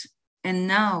forget, and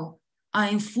now I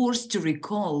am forced to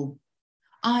recall.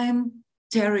 I am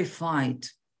terrified.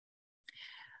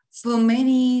 For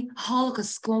many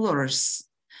Holocaust scholars,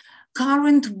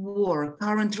 current war,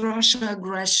 current Russia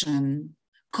aggression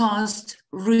caused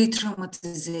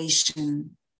re-traumatization.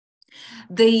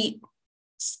 They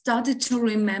started to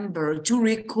remember, to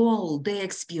recall their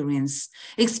experience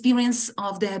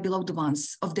of their beloved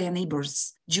ones, of their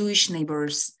neighbors, Jewish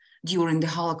neighbors during the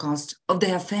Holocaust, of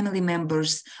their family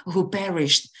members who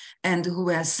perished and who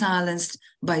were silenced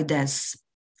by death.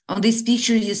 On this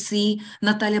picture, you see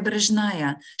Natalia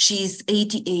Berezhnaya. She is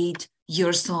 88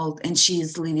 years old and she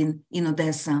is living in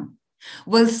Odessa.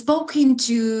 While speaking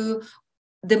to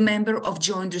the member of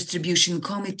Joint Distribution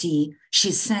Committee,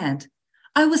 she said,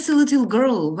 I was a little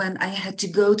girl when I had to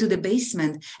go to the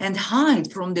basement and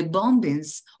hide from the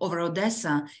bombings over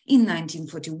Odessa in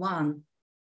 1941.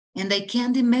 And I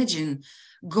can't imagine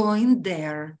going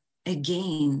there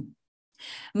again.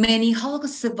 Many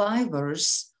Holocaust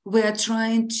survivors were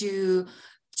trying to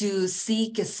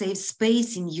seek a safe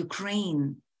space in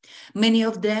Ukraine. Many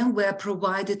of them were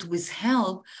provided with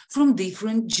help from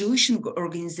different Jewish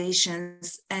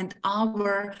organizations and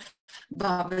our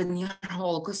WWII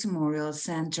Holocaust Memorial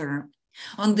Center.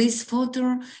 On this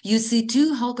photo, you see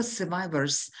two Holocaust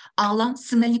survivors, Alla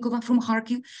Sinelnikova from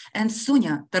Kharkiv and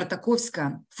Sonia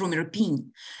Tartakovska from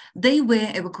Irpin. They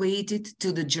were evacuated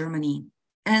to Germany.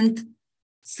 And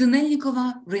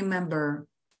Sinelnikova remembered,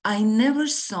 I never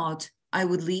thought I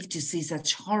would live to see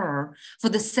such horror for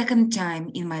the second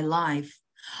time in my life.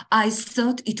 I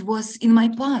thought it was in my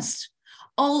past,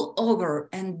 all over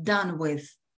and done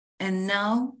with. And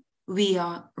now we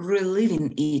are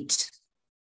reliving it.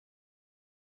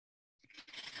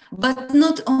 But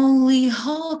not only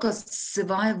Holocaust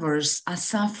survivors are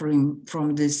suffering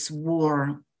from this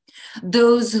war.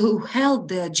 Those who helped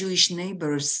their Jewish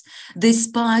neighbors,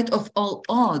 despite of all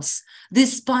odds,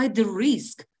 despite the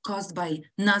risk caused by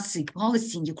Nazi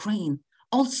policy in Ukraine,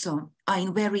 also are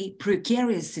in very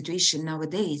precarious situation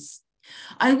nowadays.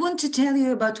 I want to tell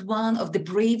you about one of the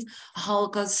brave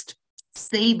Holocaust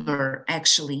saver,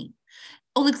 actually,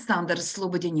 Alexander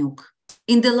Slobodanyuk.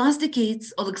 In the last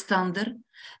decades, Alexander,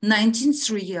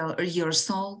 93 years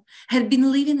old, had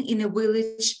been living in a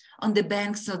village on the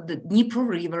banks of the Dnipro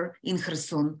River in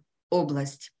Kherson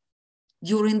Oblast.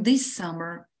 During this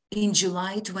summer, in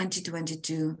July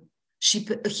 2022,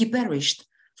 he perished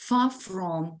far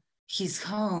from his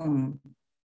home.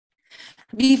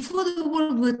 Before the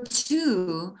World War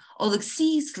II,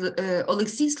 Alexander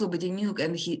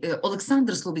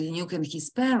Slobodanyuk and his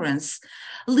parents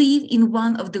lived in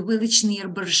one of the villages near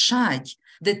Bershad,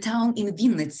 the town in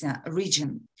Vinnytsia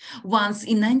region. Once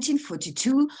in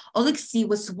 1942, Alexei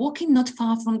was walking not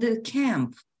far from the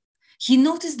camp. He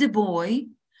noticed the boy,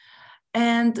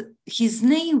 and his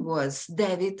name was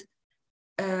David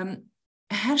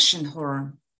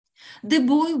Hershenhorn. The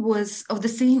boy was of the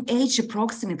same age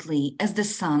approximately as the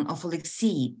son of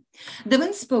Alexei. The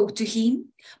man spoke to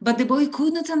him, but the boy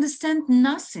could not understand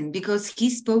nothing because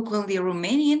he spoke only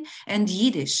Romanian and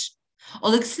Yiddish.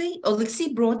 Alexei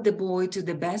brought the boy to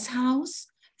the bathhouse,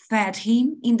 fed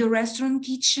him in the restaurant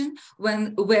kitchen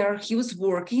where he was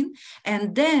working,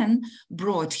 and then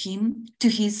brought him to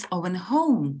his own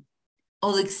home.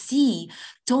 Alexei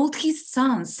told his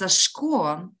son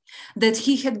Sashko that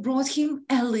he had brought him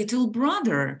a little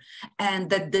brother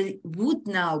and that they would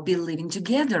now be living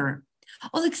together.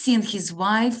 Alexei and his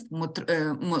wife,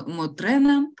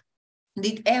 Motrena,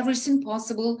 did everything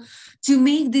possible to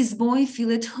make this boy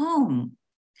feel at home.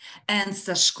 And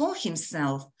Sashko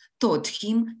himself taught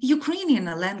him Ukrainian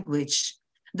language.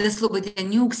 The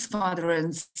Slobodanyuk's father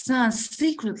and son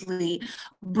secretly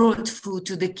brought food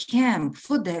to the camp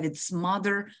for David's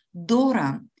mother,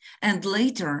 Dora, and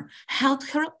later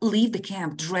helped her leave the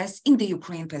camp dressed in the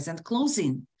Ukrainian peasant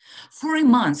clothing. For a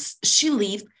month, she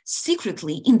lived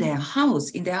secretly in their house,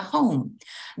 in their home.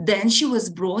 Then she was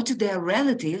brought to their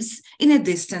relatives in a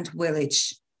distant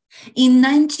village. In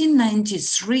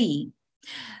 1993,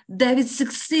 David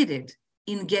succeeded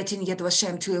in getting Yad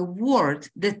Vashem to award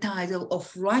the title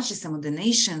of Righteous Among the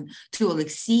Nation to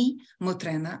Alexei,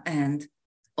 Motrena, and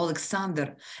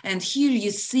Alexander. And here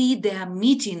you see their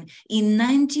meeting in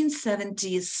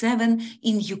 1977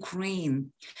 in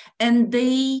Ukraine. And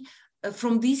they,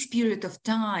 from this period of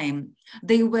time,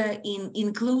 they were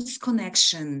in close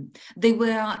connection. They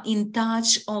were in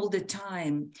touch all the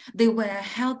time. They were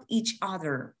help each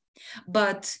other.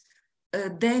 But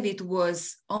David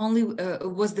was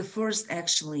the first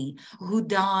actually who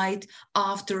died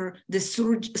after the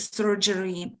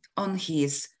surgery on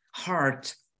his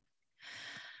heart.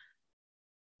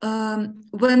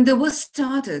 When the war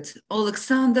started,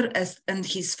 Alexander and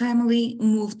his family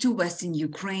moved to Western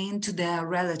Ukraine to their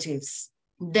relatives.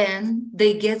 Then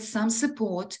they get some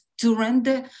support to rent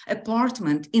the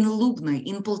apartment in Lubny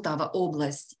in Poltava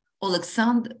Oblast.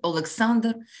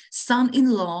 Alexander,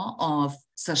 son-in-law of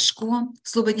Sashko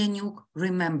Slobodanyuk,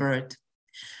 remembered.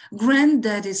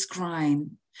 Granddad is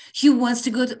crying. He wants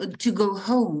to go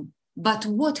home. But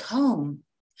what home?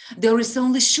 There is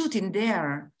only shooting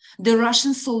there. The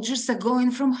Russian soldiers are going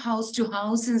from house to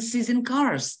house and seizing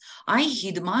cars. I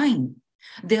hid mine.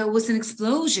 There was an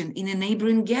explosion in a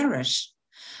neighboring garage.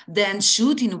 Then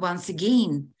shooting once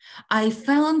again. I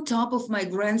fell on top of my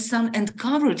grandson and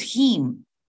covered him.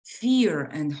 Fear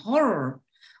and horror.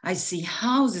 I see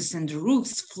houses and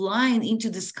roofs flying into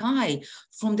the sky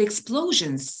from the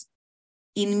explosions.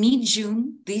 In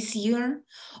mid-June this year,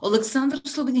 Alexander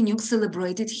Slobodanyuk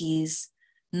celebrated his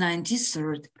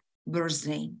 93rd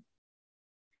birthday.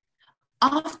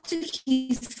 After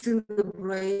his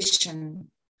celebration,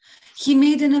 he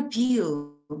made an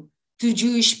appeal to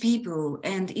Jewish people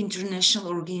and international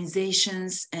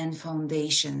organizations and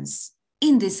foundations.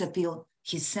 In this appeal,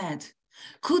 he said,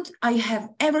 "Could I have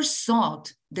ever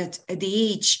thought that at the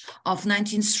age of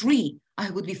 1903, I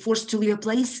would be forced to leave a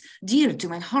place dear to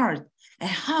my heart, a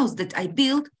house that I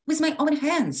built with my own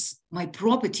hands, my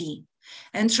property,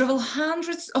 and travel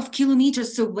hundreds of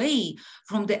kilometers away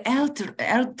from the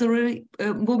artillery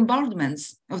bombardments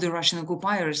of the Russian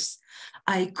occupiers.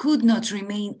 I could not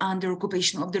remain under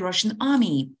occupation of the Russian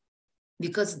army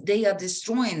because they are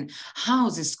destroying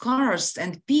houses, cars,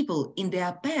 and people in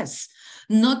their paths,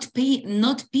 not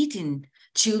pitying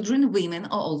children, women,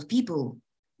 or old people.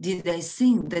 Did I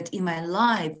think that in my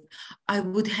life I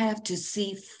would have to see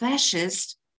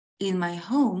fascists in my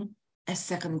home a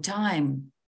second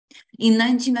time?" In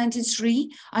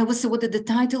 1993, I was awarded the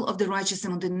title of the Righteous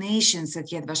Among the Nations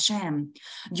at Yad Vashem.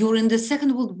 During the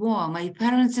Second World War, my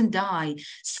parents and I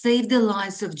saved the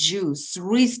lives of Jews,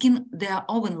 risking their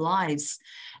own lives.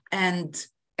 And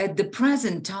at the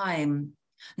present time,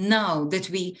 now that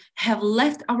we have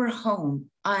left our home,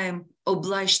 I am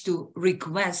obliged to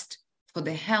request for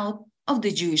the help of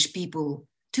the Jewish people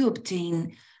to obtain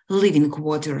living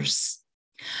quarters.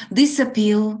 This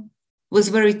appeal was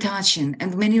very touching,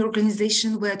 and many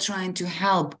organizations were trying to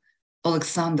help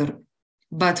Alexander,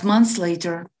 but months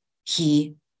later,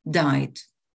 he died.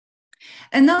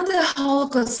 Another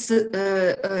Holocaust,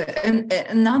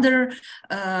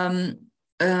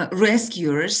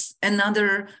 rescuers, another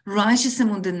righteous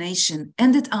among the nation,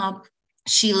 ended up.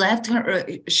 She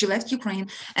left Ukraine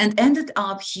and ended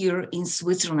up here in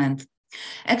Switzerland.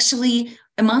 Actually,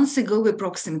 a month ago,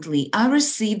 approximately, I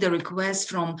received a request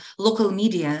from local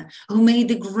media who made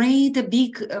a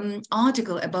big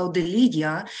article about the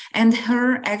Lydia and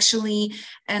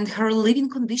her living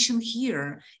condition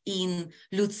here in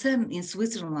Lucerne in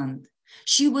Switzerland.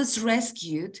 She was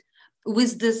rescued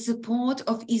with the support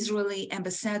of Israeli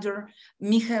ambassador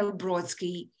Michael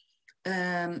Brodsky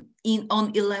on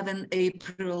 11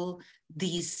 April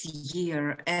this year.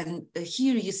 And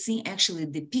here you see actually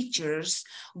the pictures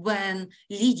when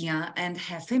Lydia and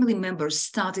her family members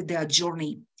started their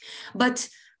journey. But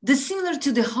similar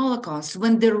to the Holocaust,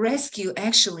 when the rescue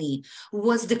actually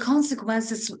was the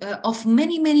consequences of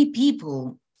many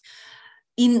people,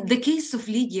 in the case of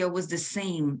Lydia was the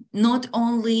same. Not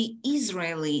only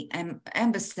Israeli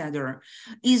ambassador,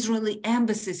 Israeli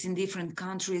embassies in different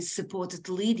countries supported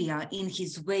Lydia in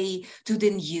his way to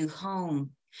the new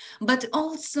home, but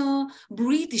also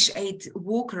British aid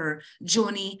worker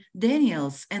Johnny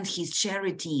Daniels and his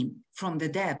charity From the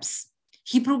Depths.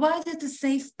 He provided a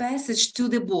safe passage to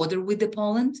the border with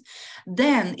Poland.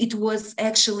 Then it was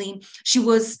actually, she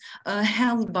was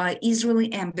held by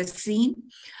Israeli embassy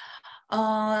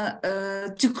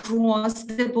to cross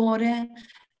the border,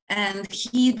 and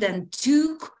he then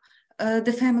took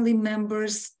the family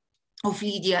members of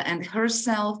Lydia and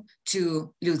herself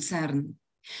to Lucerne.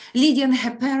 Lydia and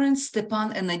her parents,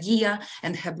 Stepan and Nadia,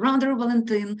 and her brother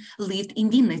Valentin lived in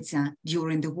Vinnytsia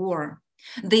during the war.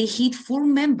 They hid 4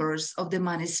 members of the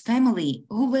Manis family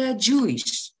who were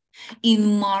Jewish.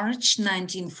 In March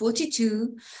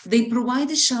 1942, they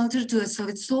provided shelter to a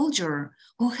Soviet soldier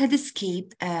who had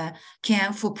escaped a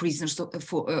camp for prisoners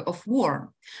of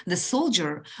war. The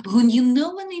soldier, who knew no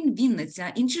one in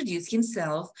Vinnytsia, introduced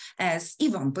himself as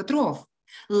Ivan Petrov.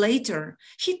 Later,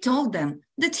 he told them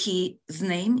that his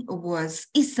name was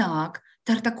Isaac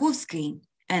Tartakovsky,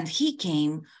 and he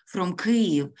came from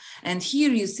Kyiv. And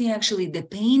here you see actually the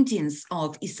paintings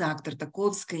of Isaac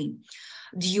Tartakovsky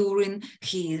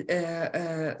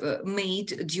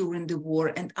made during the war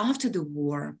and after the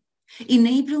war. In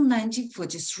April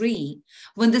 1943,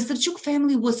 when the Sarchuk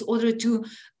family was ordered to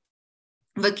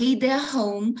vacate their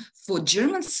home for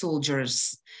German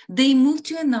soldiers, they moved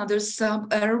to another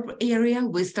suburb area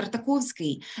with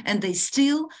Tartakovsky, and they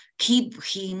still keep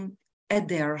him at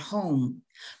their home.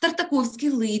 Tartakovsky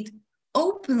lived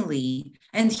openly,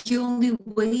 and he only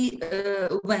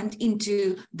went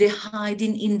into the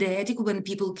hiding in the attic when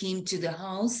people came to the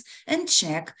house and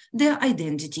checked their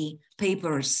identity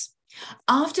papers.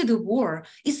 After the war,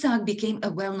 Isaac became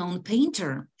a well-known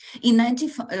painter. In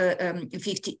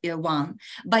 1951,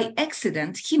 by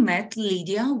accident, he met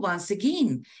Lydia once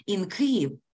again in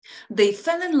Kyiv. They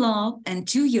fell in love, and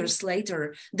 2 years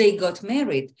later, they got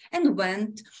married and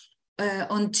went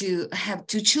on to have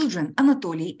 2 children,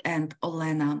 Anatoly and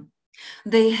Olena.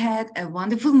 They had a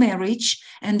wonderful marriage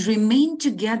and remained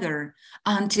together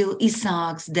until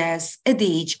Isaac's death at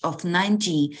the age of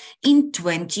 90 in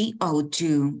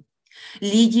 2002.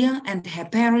 Lydia and her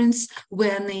parents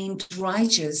were named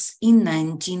righteous in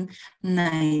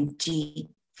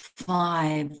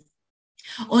 1995.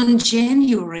 On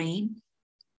January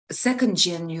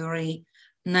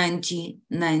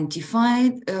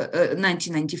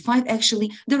 1995,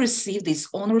 actually, they received this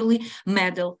honorary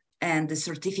medal and the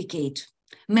certificate.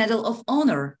 Medal of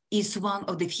Honor is one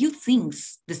of the few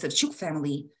things the Sarchuk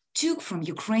family took from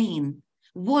Ukraine,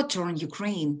 war-torn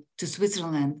Ukraine, to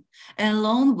Switzerland,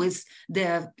 along with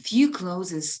their few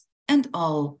clothes and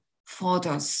all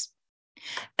photos.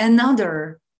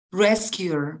 Another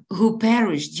rescuer who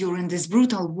perished during this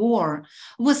brutal war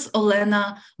was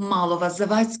Olena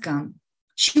Malova-Zawadzka.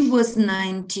 She was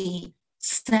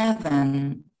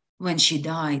 97 when she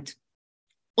died.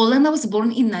 Olena was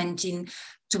born in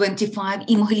 1925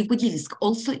 in Mogilев-Podilsk,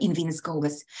 also in Vinnytska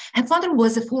Oblast. Her father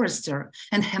was a forester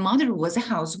and her mother was a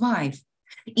housewife.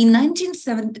 In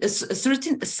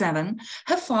 1937,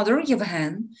 her father,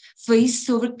 Yevhen, faced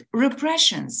Soviet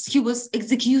repressions. He was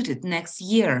executed next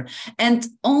year, and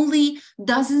only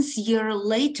dozens of years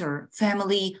later,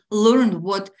 family learned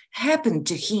what happened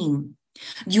to him.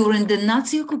 During the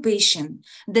Nazi occupation,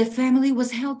 the family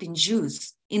was helping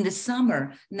Jews. In the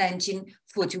summer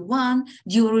 1941,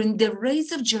 during the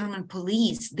raids of German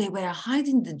police, they were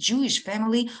hiding the Jewish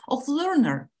family of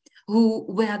Lerner, who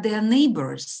were their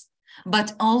neighbors.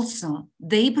 But also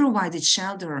they provided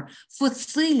shelter for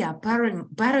Celia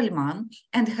Perelman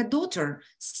and her daughter,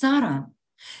 Sarah.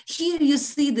 Here you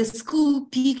see the school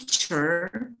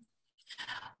picture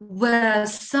where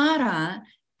Sarah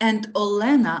and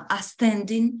Olena are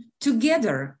standing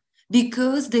together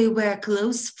because they were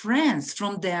close friends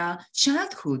from their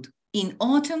childhood. In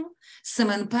autumn,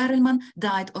 Semyon Perelman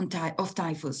died of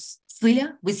typhus.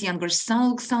 Celia, with younger son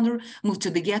Alexander, moved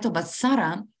to the ghetto, but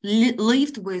Sarah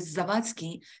lived with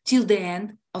Zawadzki till the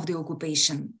end of the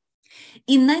occupation.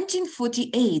 In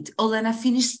 1948, Olena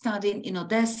finished studying in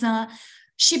Odessa.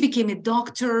 She became a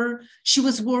doctor. She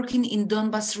was working in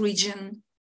Donbas region.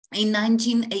 In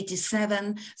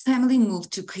 1987, family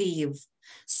moved to Kyiv.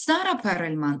 Sarah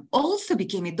Perelman also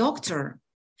became a doctor.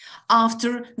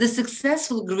 After the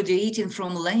successful graduating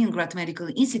from Leningrad Medical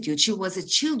Institute, she was a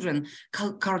children's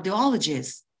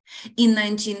cardiologist. In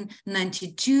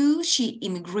 1992, she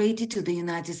immigrated to the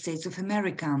United States of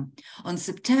America. On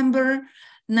September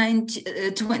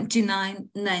 29,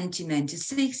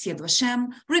 1996, Yad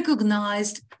Vashem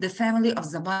recognized the family of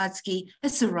Zawadzki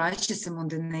as a righteous among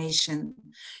the nation.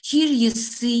 Here you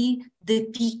see the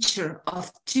picture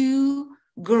of 2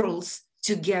 girls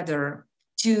together,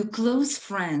 2 close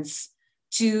friends,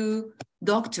 2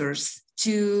 doctors,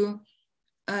 2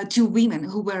 women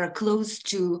who were close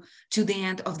to the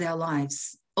end of their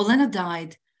lives. Olena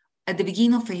died at the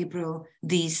beginning of April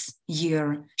this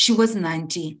year. She was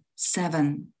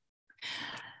 97.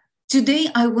 Today,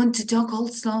 I want to talk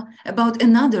also about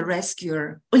another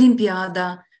rescuer,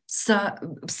 Olimpiada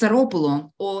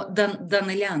Psaropoulou, or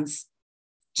Danelians.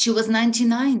 She was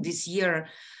 99 this year,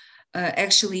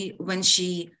 actually, when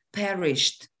she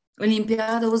perished.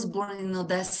 Olimpiada was born in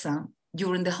Odessa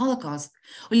during the Holocaust.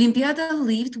 Olimpiada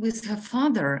lived with her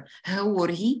father,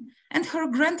 Georgi, and her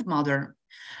grandmother.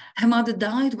 Her mother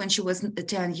died when she was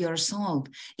 10 years old.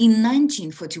 In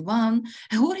 1941,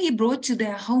 Georgi brought to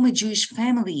their home a Jewish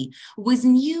family with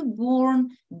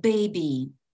newborn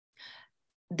baby.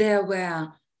 There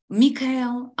were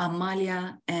Mikhail,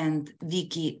 Amalia, and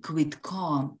Vicky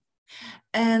Kvitko.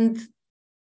 And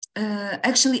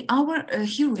actually, our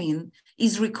heroine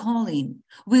is recalling,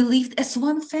 we lived as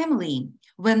one family.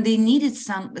 When they needed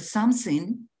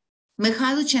something,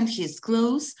 Mikhailo changed his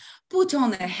clothes, put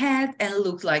on a hat, and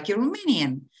looked like a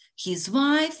Romanian. His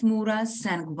wife, Mura,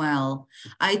 sang well.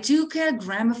 I took a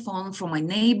gramophone from my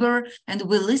neighbor and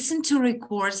we listened to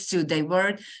records to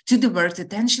divert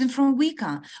attention from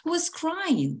Wika, who was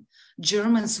crying.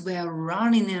 Germans were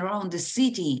running around the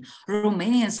city.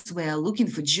 Romanians were looking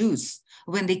for Jews.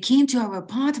 When they came to our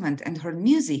apartment and heard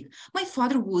music, my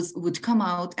father would come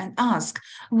out and ask,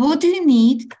 "What do you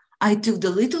need?" I took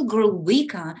the little girl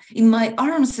Wika in my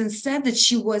arms and said that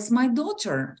she was my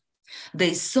daughter.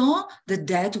 They saw that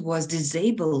Dad was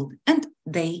disabled and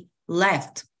they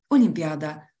left.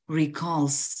 Olympiada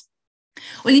recalls.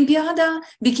 Olympiada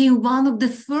became one of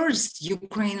the first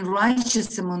Ukrainian righteous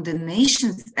among the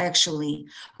nations, actually,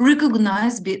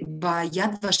 recognized by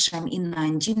Yad Vashem in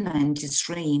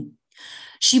 1993.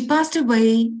 She passed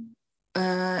away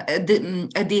at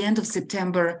the end of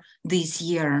September this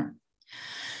year.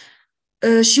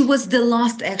 She was the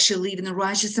last actually living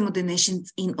righteous among the nations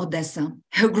in Odessa.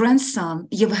 Her grandson,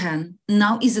 Yevhen,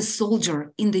 now is a soldier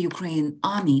in the Ukrainian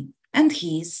army, and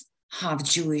he is half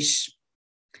Jewish.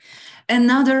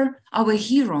 Another, our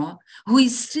hero, who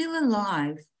is still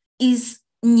alive, is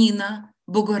Nina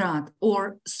Bogorat, or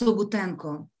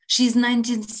Sobutenko. She is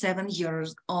 97 years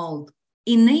old.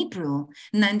 In April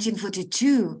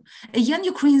 1942, a young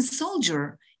Ukrainian soldier,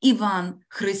 Ivan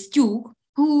Khristyuk,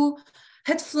 who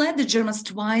had fled the Germans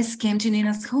twice, came to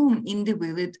Nina's home in the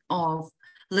village of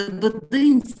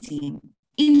Lebedinci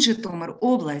in Zhytomyr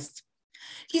Oblast.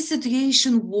 His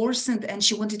situation worsened and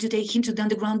she wanted to take him to the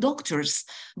underground doctors,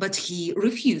 but he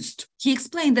refused. He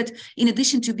explained that in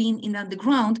addition to being in the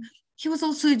underground, he was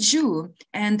also a Jew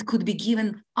and could be given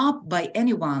up by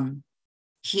anyone.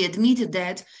 He admitted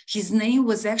that his name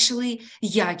was actually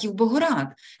Yakov Bogorat,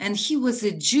 and he was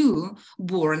a Jew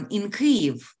born in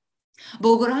Kyiv.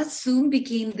 Bogorat soon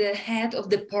became the head of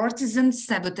the partisan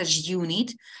sabotage unit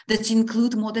that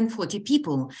included more than 40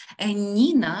 people, and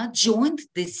Nina joined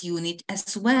this unit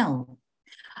as well.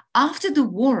 After the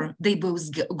war, they both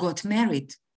got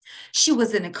married. She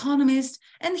was an economist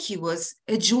and he was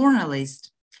a journalist.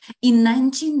 In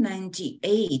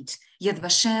 1998, Yad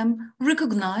Vashem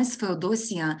recognized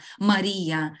Feodosia,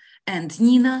 Maria, and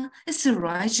Nina as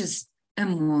righteous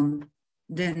among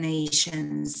the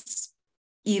nations.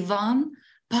 Ivan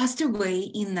passed away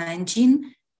in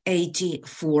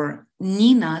 1984.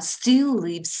 Nina still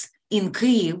lives in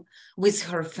Kyiv with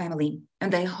her family,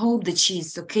 and I hope that she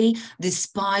is okay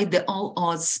despite all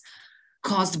odds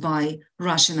caused by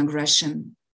Russian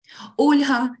aggression.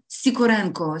 Olha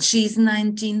Sikorenko, she is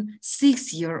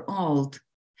 96-year-old,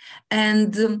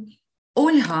 and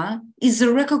Olha is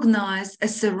recognized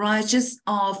as a righteous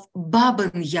of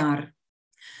Baben Yar.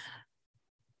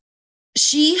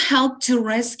 She helped to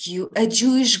rescue a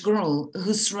Jewish girl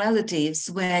whose relatives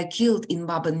were killed in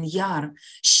Baben Yar.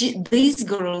 This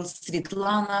girl,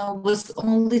 Svetlana, was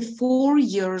only 4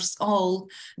 years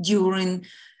old during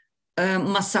a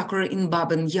massacre in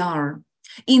Baben Yar.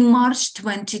 In March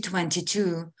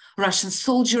 2022, Russian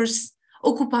soldiers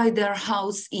occupied their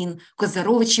house in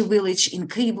Kozarovichi village in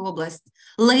Kyiv Oblast.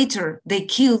 Later, they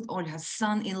killed Olha's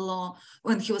son-in-law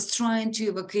when he was trying to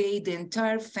evacuate the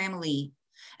entire family.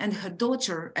 And her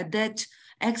daughter at that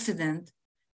accident,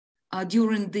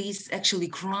 during this actually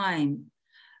crime,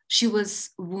 she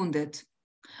was wounded.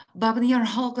 Baben Yar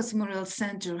Holocaust Memorial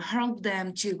Center helped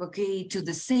them to evacuate to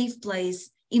the safe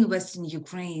place in Western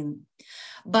Ukraine.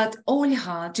 But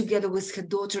Olha, together with her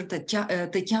daughter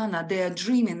Tatiana, they are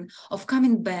dreaming of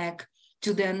coming back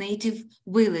to their native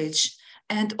village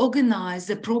and organize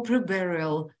a proper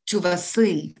burial to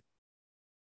Vasil.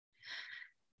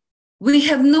 We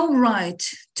have no right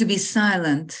to be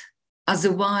silent,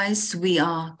 otherwise we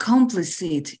are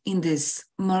complicit in this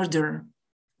murder.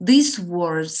 These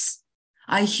words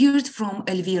I heard from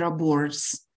Elvira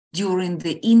Bors during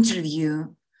the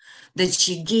interview that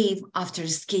she gave after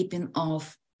escaping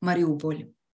of Mariupol.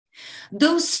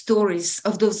 Those stories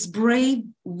of those brave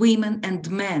women and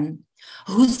men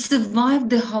who survived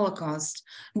the Holocaust,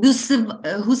 who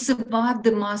survived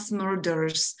the mass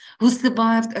murders, who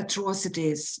survived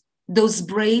atrocities, those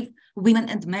brave women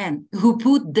and men who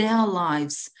put their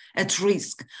lives at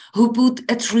risk, who put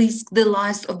at risk the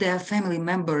lives of their family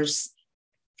members,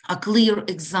 a clear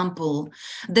example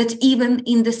that even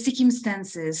in the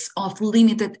circumstances of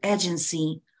limited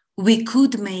agency, we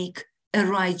could make a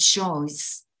right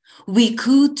choice. We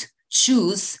could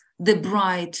choose the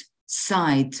bright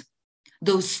side.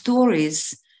 Those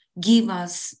stories give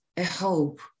us a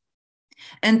hope.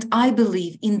 And I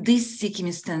believe in these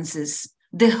circumstances,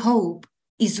 the hope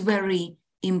is very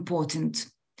important.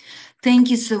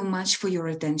 Thank you so much for your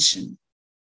attention.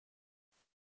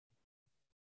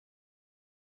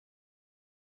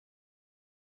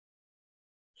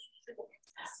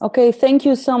 Okay, thank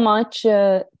you so much.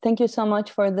 Thank you so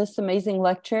much for this amazing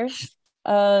lecture.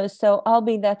 So I'll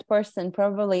be that person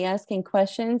probably asking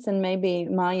questions, and maybe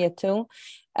Maija too.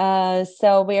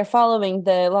 So we are following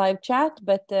the live chat,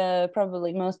 but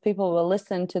probably most people will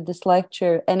listen to this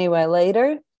lecture anyway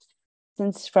later,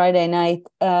 since Friday night.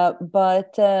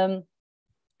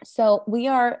 So we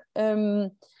are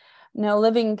now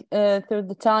living through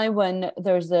the time when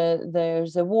there's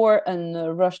a war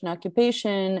and Russian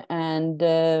occupation and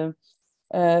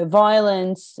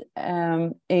violence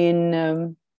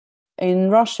in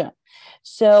Russia.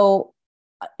 So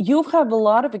you have a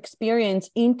lot of experience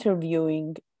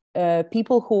interviewing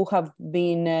people who have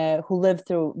been who lived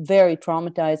through very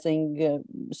traumatizing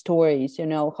stories,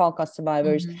 Holocaust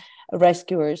survivors,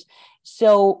 rescuers.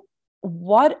 So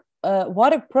what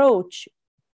approach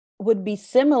would be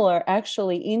similar,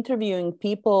 actually interviewing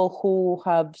people who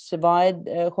have survived,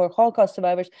 who are Holocaust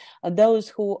survivors, and those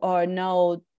who are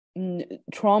now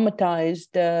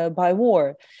traumatized by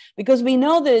war? Because we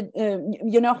know that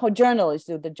how journalists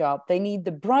do the job. They need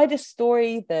the brightest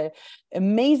story, the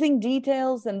amazing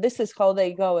details, and this is how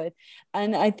they go it.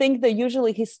 And I think that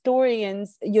usually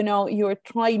historians, you're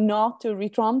trying not to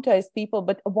re-traumatize people,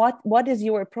 but what is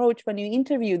your approach when you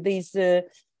interview these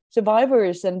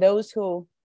survivors and those who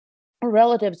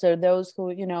relatives or those who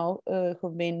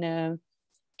who've been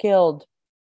killed?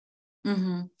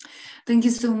 Thank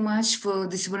you so much for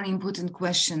this very important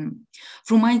question.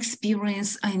 From my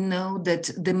experience, I know that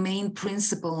the main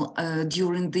principle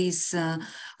during this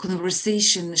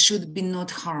conversation should be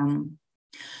not harm.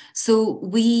 So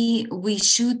we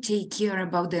should take care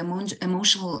about the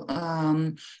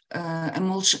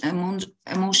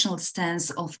emotional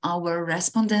stance of our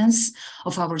respondents,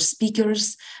 of our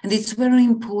speakers, and it's very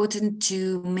important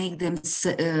to make them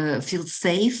feel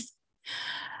safe.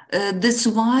 That's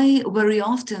why very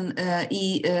often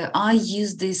I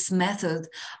use this method.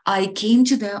 I came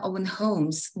to their own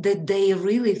homes that they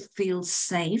really feel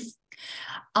safe.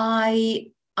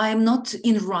 I'm not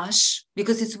in rush,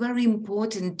 because it's very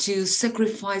important to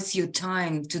sacrifice your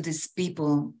time to these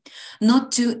people,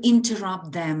 not to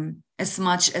interrupt them as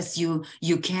much as you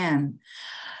can.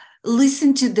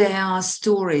 Listen to their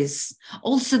stories,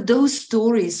 also those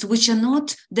stories which are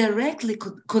not directly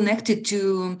connected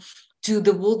to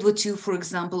the World War II, for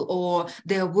example, or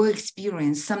their work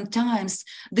experience. Sometimes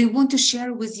they want to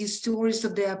share with you stories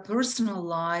of their personal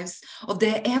lives, of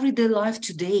their everyday life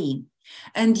today.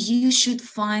 And you should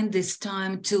find this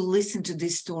time to listen to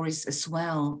these stories as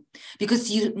well,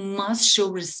 because you must show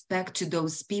respect to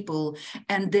those people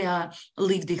and their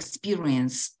lived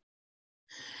experience.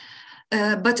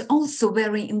 But also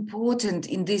very important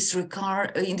in this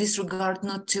regard,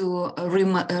 not to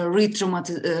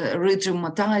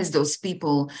re-traumatize those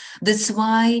people. That's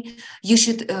why you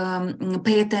should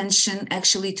pay attention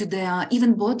actually to their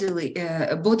even body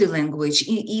language,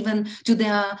 even to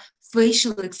their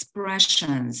facial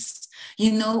expressions,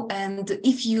 and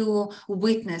if you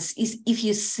witness, if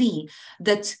you see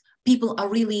that people are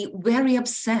really very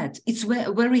upset, it's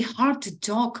very hard to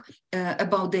talk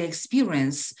about their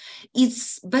experience.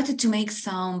 It's better to make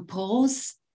some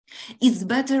pause. It's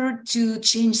better to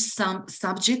change some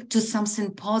subject to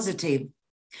something positive.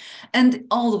 And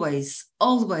always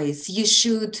you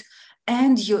should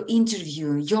end your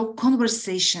interview, your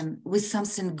conversation with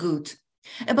something good,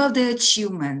 about their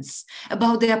achievements,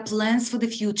 about their plans for the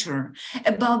future,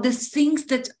 about the things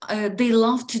that they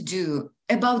love to do,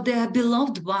 about their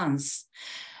beloved ones,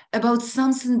 about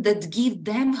something that gives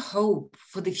them hope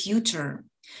for the future,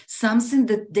 something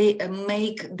that they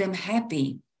make them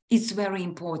happy. It's very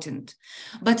important.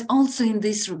 But also in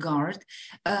this regard,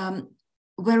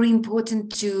 very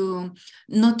important to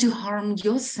not to harm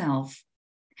yourself.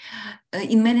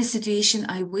 In many situations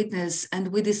I witness, and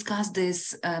we discussed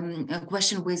this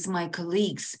question with my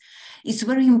colleagues, it's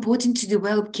very important to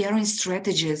develop caring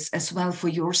strategies as well for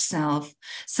yourself.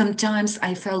 Sometimes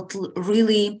I felt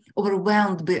really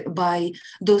overwhelmed by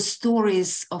those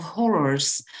stories of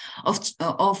horrors, of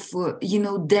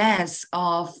deaths,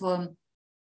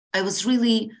 I was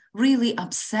really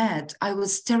upset. I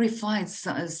was terrified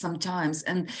sometimes,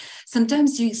 and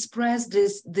sometimes you express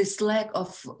this lack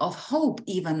of hope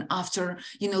even after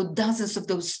dozens of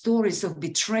those stories of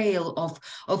betrayal,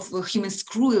 of human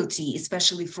cruelty,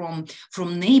 especially from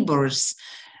neighbors.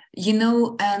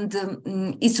 And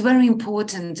it's very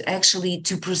important actually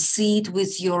to proceed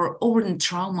with your own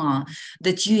trauma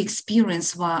that you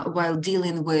experience while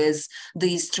dealing with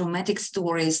these traumatic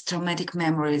stories, traumatic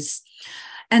memories.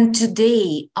 And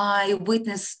today I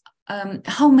witness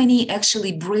how many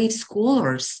actually brave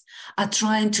scholars are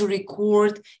trying to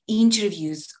record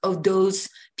interviews of those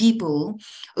people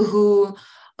who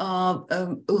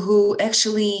who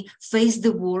actually faced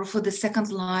the war for the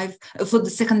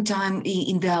second time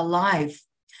in their life.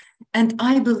 And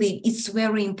I believe it's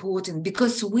very important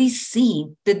because we see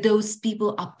that those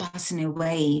people are passing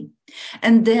away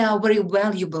and they are very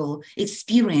valuable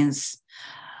experience.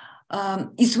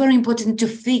 It's very important to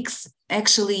fix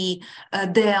actually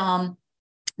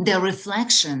their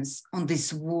reflections on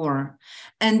this war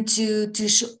and to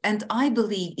show, and I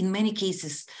believe in many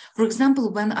cases, for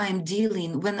example, when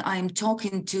I'm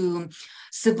talking to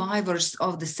survivors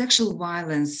of the sexual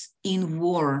violence in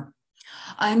war,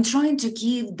 I'm trying to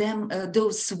give them,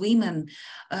 those women,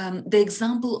 the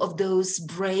example of those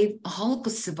brave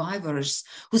Holocaust survivors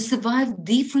who survived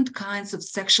different kinds of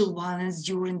sexual violence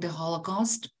during the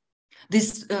Holocaust.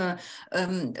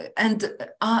 And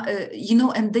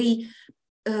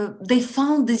they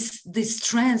found this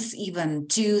strength even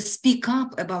to speak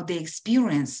up about their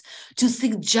experience, to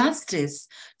seek justice,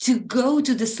 to go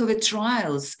to the Soviet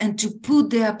trials and to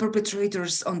put their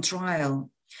perpetrators on trial.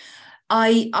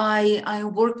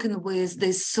 I'm working with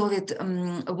the Soviet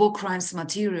war crimes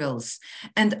materials,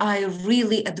 and I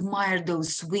really admire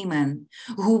those women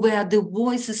who were the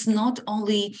voices not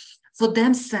only for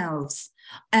themselves,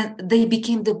 and they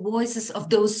became the voices of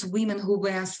those women who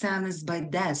were silenced by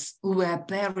death, who were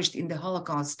perished in the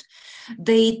Holocaust.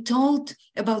 They told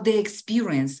about their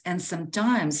experience, and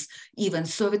sometimes even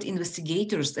Soviet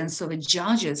investigators and Soviet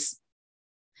judges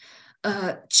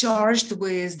charged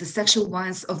with the sexual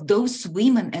violence of those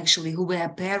women actually who were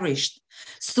perished.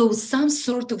 So some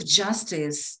sort of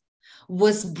justice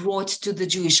was brought to the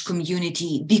Jewish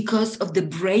community because of the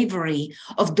bravery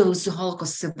of those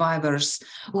Holocaust survivors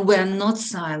who were not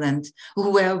silent,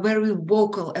 who were very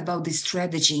vocal about this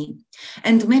tragedy.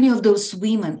 And many of those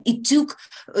women, it took,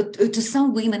 to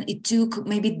some women, it took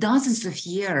maybe dozens of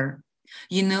years,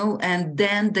 and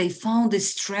then they found the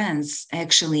strengths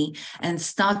actually and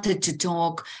started to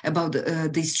talk about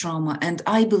this trauma. And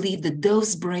I believe that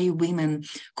those brave women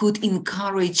could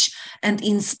encourage and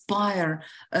inspire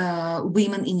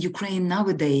women in Ukraine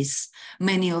nowadays,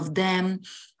 many of them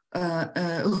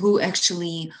who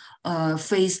actually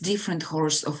face different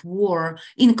horrors of war,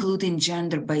 including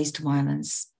gender-based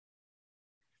violence.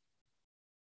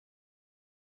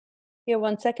 Here,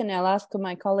 1 second, I'll ask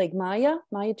my colleague Maija.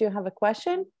 Maija, do you have a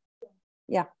question?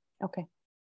 Yeah, okay.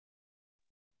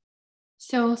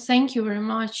 So thank you very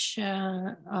much.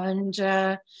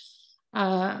 I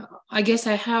guess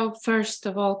I have, first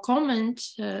of all, comment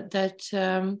that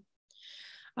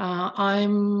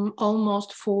I'm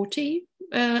almost 40,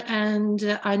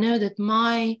 and I know that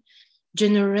my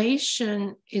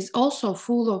generation is also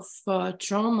full of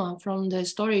trauma from the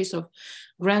stories of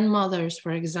grandmothers,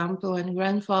 for example, and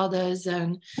grandfathers,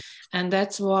 and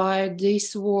that's why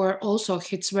this war also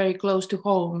hits very close to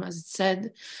home. As it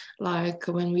said, like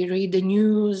when we read the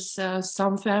news,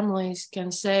 some families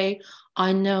can say,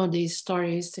 I know these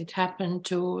stories, it happened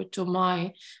to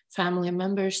my family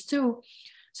members too.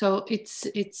 So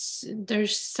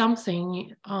there's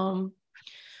something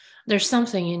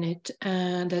in it,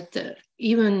 and that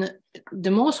even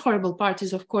the most horrible part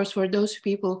is, of course, for those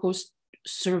people who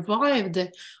survived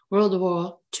World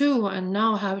War II and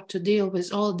now have to deal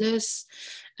with all this,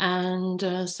 and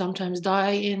sometimes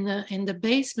die in the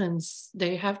basements.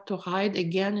 They have to hide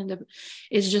again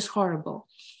it's just horrible.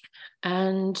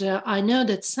 And I know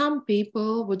that some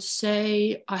people would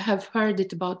say, I have heard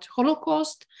it about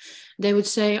Holocaust, they would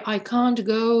say, I can't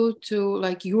go to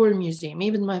like your museum.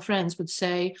 Even my friends would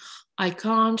say, I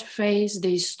can't face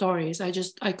these stories. I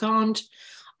can't,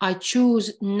 I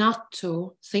choose not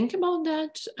to think about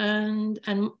that and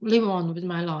live on with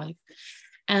my life.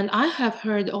 And I have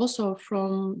heard also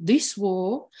from this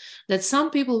war that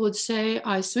some people would say,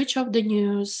 I switch off the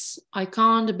news, I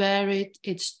can't bear it,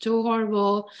 it's too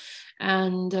horrible.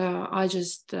 And I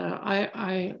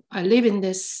live in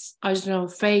this, I don't know,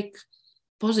 fake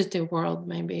positive world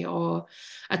maybe, or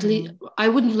at least I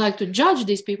wouldn't like to judge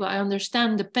these people. I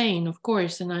understand the pain, of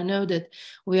course, and I know that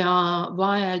we are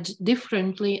wired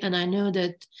differently, and I know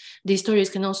that these stories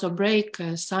can also break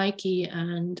psyche,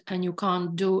 and you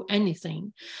can't do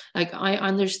anything. Like, I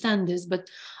understand this, but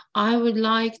I would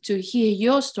like to hear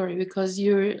your story because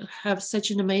you have such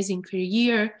an amazing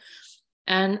career.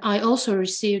 And I also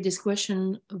receive this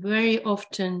question very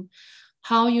often,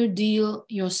 how you deal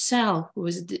yourself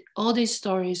with all these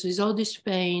stories, with all this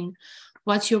pain.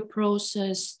 What's your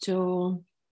process to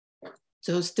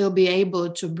still be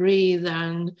able to breathe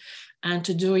and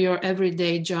to do your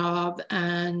everyday job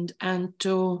and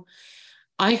to,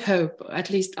 I hope, at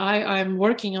least I'm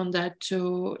working on that,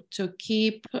 to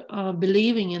keep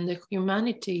believing in the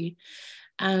humanity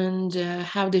and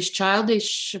have this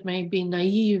childish, maybe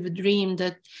naive dream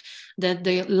that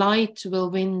the light will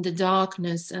win the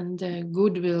darkness and the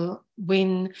good will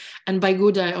win. And by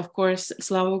good, I, of course,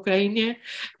 Slava Ukraini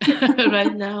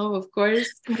right now, of course.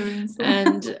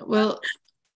 And well,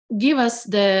 give us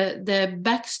the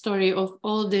backstory of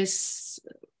all these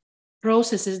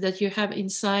processes that you have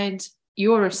inside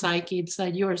your psyche,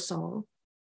 inside your soul.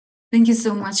 Thank you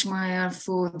so much, Maija,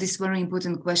 for this very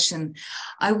important question.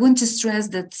 I want to stress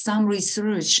that some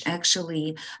research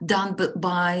actually done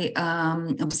by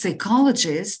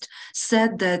psychologists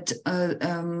said that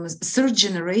third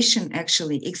generation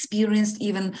actually experienced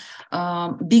even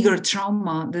bigger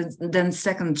trauma than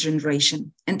second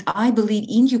generation. And I believe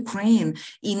in Ukraine,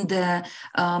 in the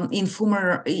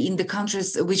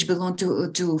countries which belong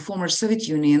to former Soviet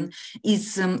Union,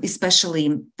 is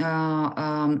especially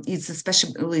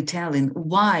telling.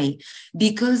 Why?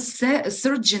 Because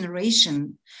third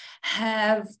generation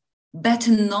have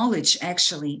better knowledge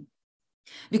actually.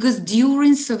 Because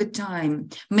during Soviet time,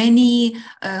 many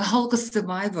Holocaust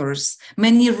survivors,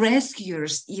 many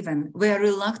rescuers even, were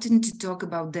reluctant to talk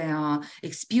about their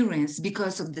experience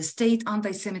because of the state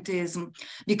anti-Semitism,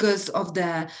 because of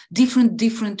the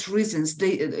different reasons.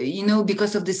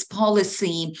 Because of this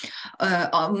policy,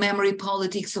 memory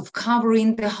politics of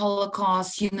covering the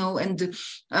Holocaust, and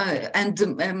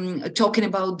talking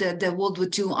about the World War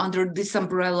II under this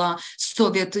umbrella,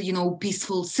 Soviet,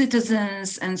 peaceful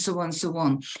citizens, and so on, so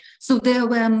on. So there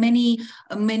were many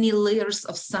layers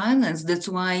of silence. That's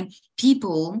why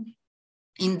people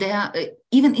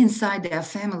even inside their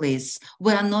families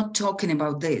were not talking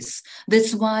about this.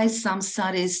 That's why some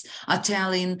studies are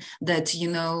telling that,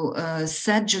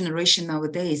 third generation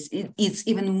nowadays, it's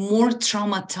even more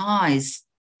traumatized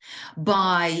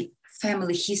by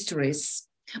family histories,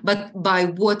 but by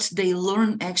what they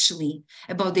learn actually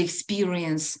about the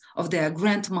experience of their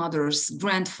grandmothers,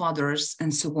 grandfathers,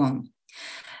 and so on.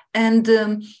 And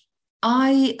in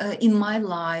my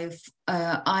life,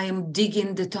 I am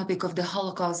digging the topic of the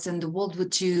Holocaust and the World War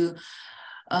II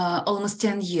almost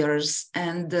 10 years.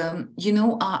 And,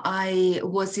 I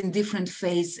was in different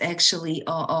phase actually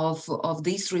of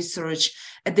this research.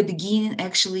 At the beginning,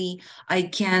 actually, I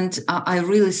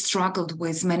really struggled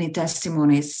with many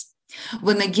testimonies.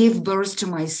 When I gave birth to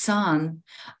my son,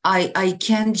 I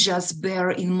can't just bear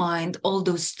in mind all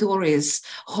those stories,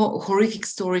 horrific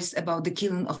stories about the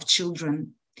killing of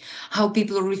children, how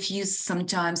people refuse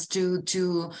sometimes to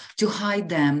hide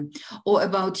them, or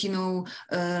about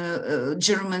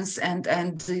Germans and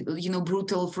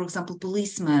brutal, for example,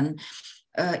 policemen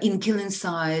in killing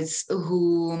sites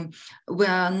who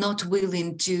were not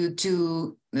willing to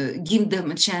give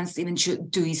them a chance even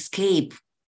to escape.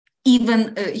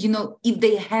 Even, if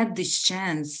they had this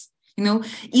chance,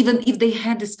 even if they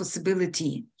had this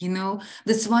possibility,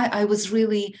 that's why I was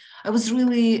really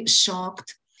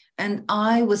shocked. And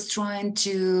I was trying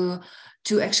to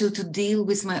deal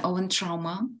with my own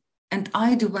trauma. And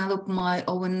I developed my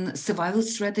own survival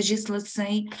strategies, let's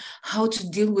say, how to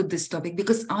deal with this topic,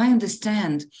 because I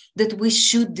understand that we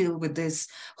should deal with these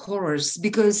horrors,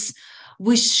 because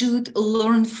we should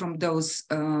learn from those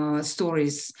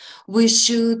stories. We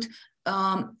should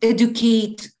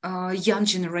educate young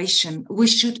generation. We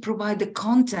should provide the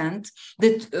content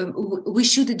that we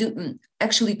should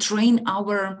actually train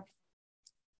our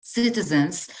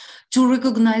citizens to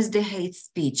recognize the hate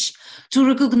speech, to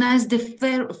recognize the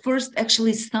first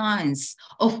actually signs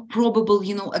of probable,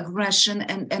 aggression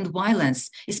and violence,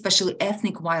 especially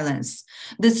ethnic violence.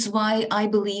 That's why I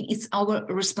believe it's our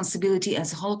responsibility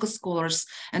as Holocaust scholars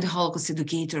and Holocaust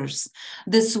educators.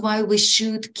 That's why we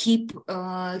should keep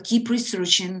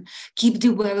researching, keep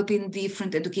developing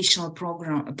different educational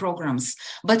programs.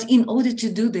 But in order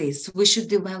to do this, we should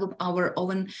develop our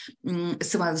own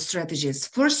survival strategies.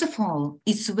 First of all,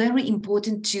 it's very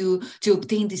important to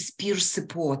obtain this peer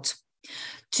support,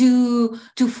 to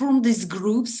form these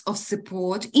groups of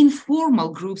support, informal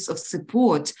groups of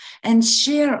support, and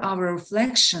share our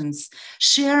reflections,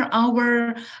 share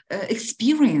our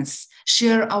experience,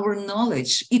 share our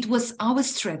knowledge. It was our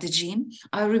strategy.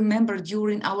 I remember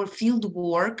during our field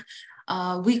work,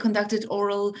 we conducted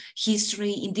oral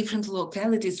history in different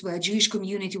localities where Jewish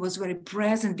community was very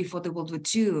present before the World War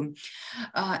II.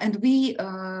 And we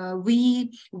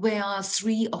were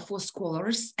 3 or 4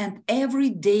 scholars, and every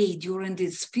day during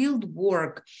this field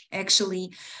work,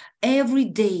 actually, every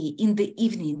day in the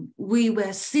evening, we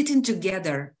were sitting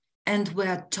together and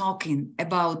we're talking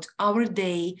about our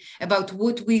day, about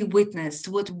what we witnessed,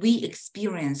 what we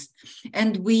experienced.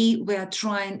 And we were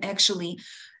trying actually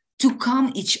to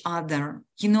calm each other.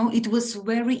 You know, it was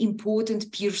very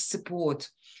important peer support.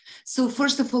 So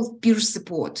first of all, peer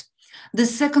support. The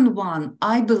second one,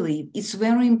 I believe it's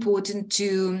very important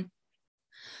to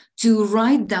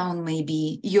write down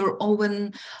maybe your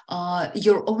own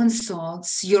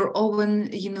thoughts, your own,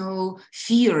 you know,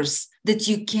 fears that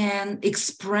you can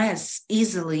express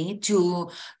easily to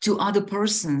other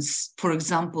persons. For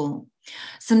example,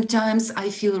 sometimes I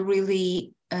feel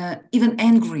really even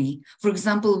angry, for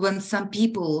example, when some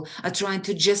people are trying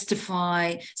to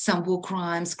justify some war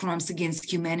crimes, crimes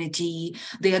against humanity.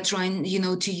 They are trying, you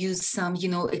know, to use some, you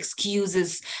know,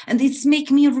 excuses, and it's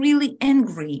make me really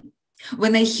angry.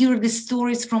 When I hear the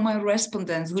stories from my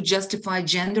respondents who justify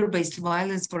gender-based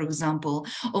violence, for example,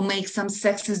 or make some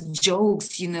sexist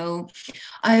jokes, you know,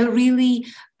 I am really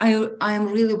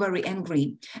very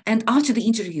angry. And after the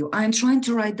interview, I'm trying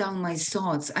to write down my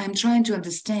thoughts. I'm trying to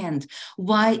understand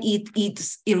why it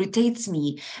irritates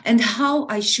me and how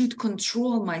I should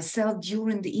control myself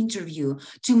during the interview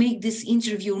to make this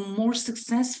interview more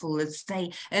successful, let's say,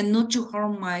 and not to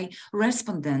harm my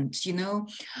respondent, you know.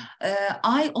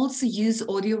 I also use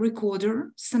audio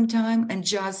recorder sometime and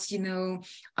just, you know,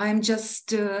 I'm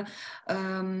just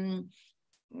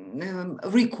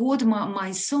record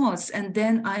my thoughts, and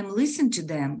then I'm listen to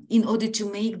them in order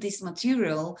to make this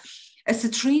material as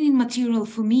a training material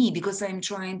for me, because I'm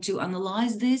trying to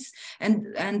analyze this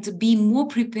and to be more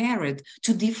prepared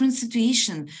to different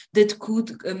situations that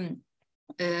could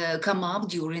come up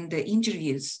during the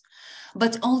interviews.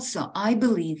 But also, I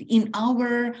believe in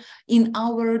our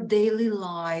daily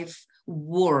life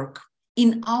work,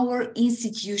 in our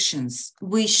institutions,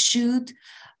 we should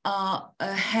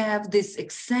have this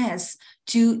access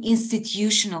to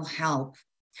institutional help.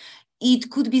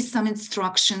 It could be some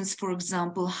instructions, for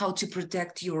example, how to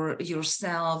protect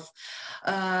yourself,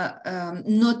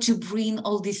 not to bring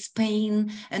all this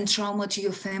pain and trauma to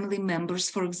your family members,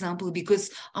 for example,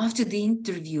 because after the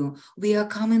interview, we are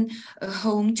coming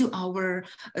home to our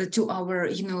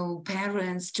you know,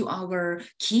 parents, to our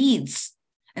kids.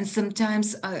 And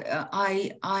sometimes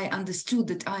I understood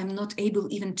that I'm not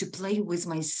able even to play with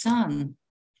my son.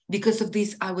 Because of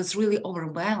this, I was really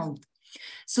overwhelmed.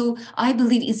 So I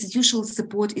believe institutional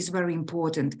support is very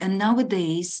important. And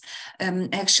nowadays,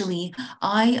 actually,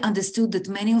 I understood that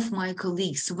many of my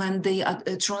colleagues, when they are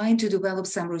trying to develop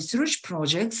some research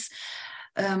projects,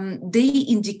 they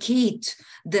indicate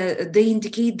that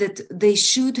they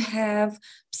should have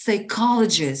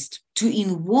psychologists to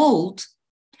involve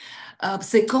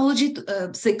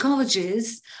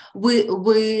psychologists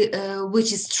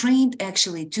which is trained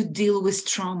actually to deal with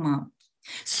trauma.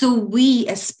 So we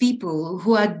as people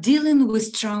who are dealing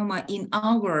with trauma in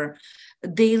our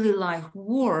daily life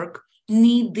work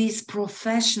need this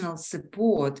professional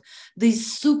support,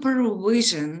 this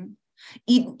supervision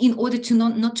in order to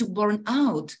not to burn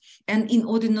out and in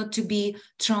order not to be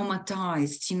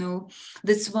traumatized, you know.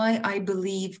 That's why I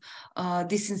believe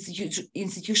this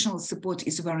institutional support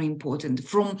is very important.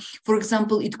 For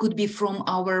example, it could be from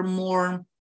our more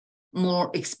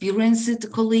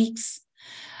experienced colleagues,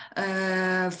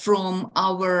 from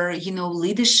our, you know,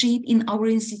 leadership in our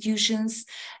institutions.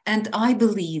 And I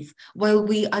believe while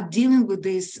we are dealing with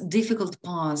this difficult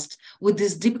past, with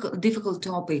these difficult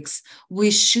topics,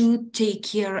 we should take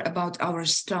care about our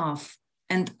staff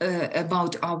and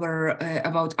about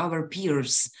our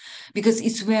peers, because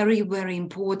it's very, very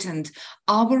important.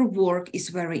 Our work is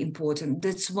very important.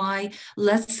 That's why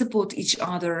let's support each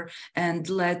other and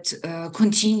let's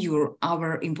continue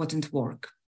our important work.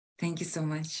 Thank you so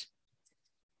much.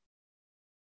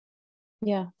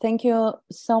 Yeah, thank you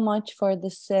so much for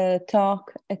this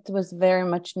talk. It was very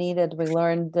much needed. We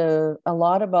learned a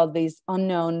lot about these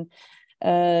unknown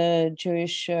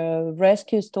Jewish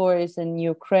rescue stories in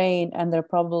Ukraine, and there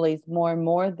probably is more and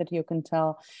more that you can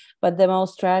tell. But the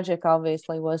most tragic,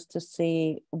 obviously, was to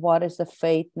see what is the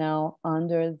fate now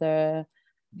under the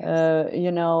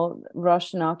you know,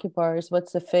 Russian occupiers.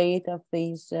 What's the fate of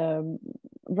these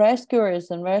rescuers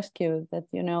and rescued, that,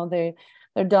 you know, they're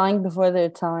dying before their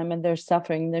time and they're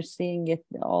suffering. They're seeing it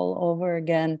all over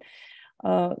again.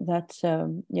 That's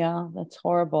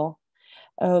horrible.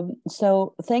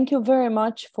 So thank you very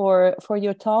much for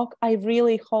your talk. I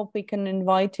really hope we can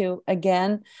invite you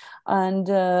again, and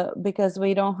because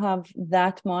we don't have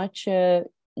that much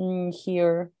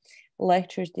here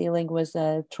lectures dealing with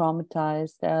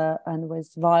traumatized and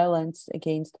with violence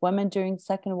against women during the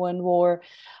Second World War,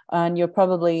 and you're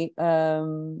probably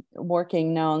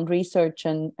working now on research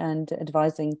and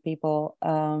advising people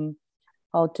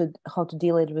how to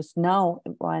deal it with now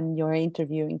when you're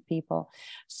interviewing people.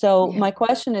 So my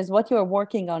question is, what you're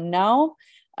working on now,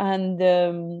 and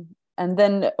And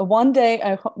then one day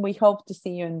we hope to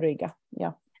see you in Riga.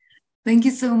 Yeah. Thank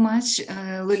you so much,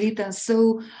 Lolita. So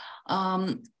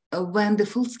when the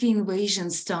full-scale invasion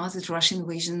started, Russian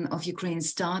invasion of Ukraine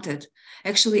started,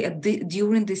 actually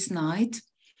during this night,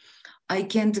 I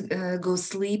can't go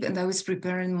sleep, and I was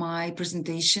preparing my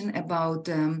presentation about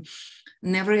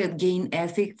Never Again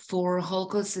ethic for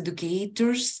Holocaust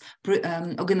educators,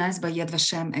 organized by Yad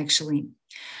Vashem, actually.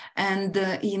 And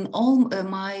in all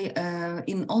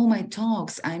my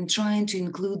talks, I'm trying to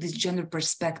include this gender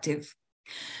perspective,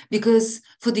 because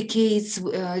for decades,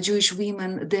 Jewish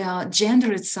women, their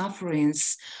gendered sufferings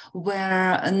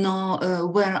were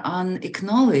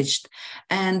unacknowledged,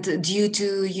 and due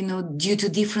to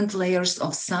different layers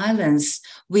of silence,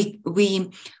 we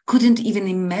couldn't even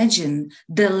imagine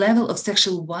the level of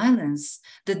sexual violence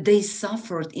that they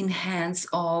suffered in hands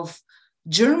of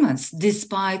Germans,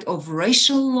 despite of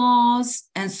racial laws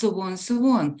and so on and so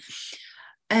on.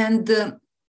 And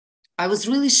I was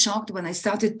really shocked when I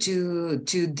started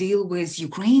to deal with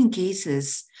Ukrainian cases.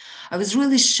 I was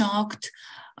really shocked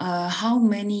how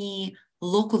many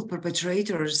local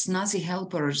perpetrators, Nazi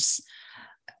helpers,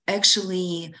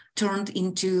 actually turned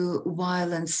into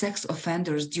violent sex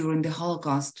offenders during the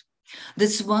Holocaust.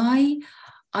 That's why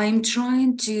I'm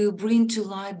trying to bring to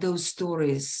light those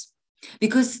stories,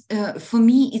 because for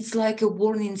me, it's like a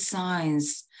warning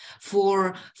signs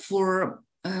for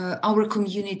our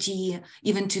community.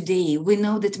 Even today, we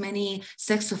know that many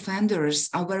sex offenders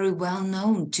are very well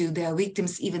known to their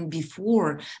victims even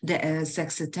before the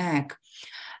sex attack.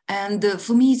 And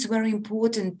for me, it's very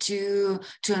important to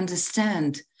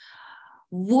understand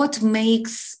what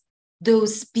makes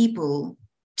those people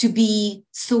to be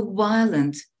so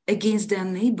violent against their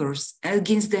neighbors,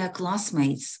 against their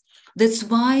classmates. That's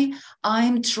why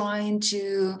I'm trying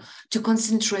to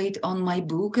concentrate on my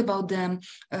book about the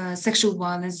sexual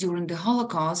violence during the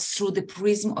Holocaust through the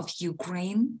prism of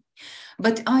Ukraine.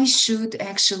 But I should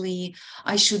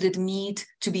admit,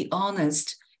 to be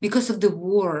honest, because of the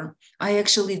war, I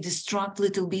actually distract a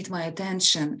little bit my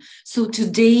attention. So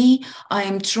today I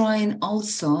am trying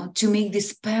also to make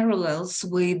these parallels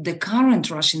with the current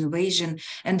Russian invasion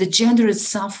and the gendered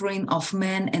suffering of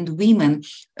men and women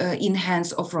in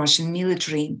hands of Russian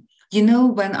military. You know,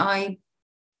 when I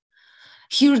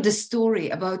hear the story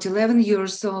about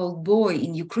 11-year-old boy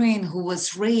in Ukraine who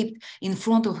was raped in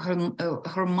front of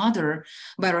her mother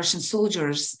by Russian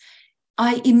soldiers,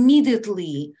 I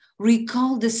immediately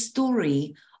recall the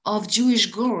story of Jewish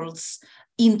girls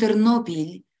in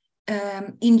Ternopil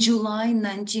in July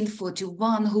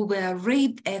 1941 who were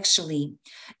raped actually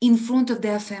in front of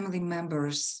their family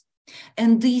members.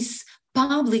 And this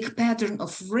public pattern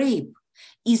of rape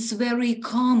is very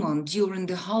common during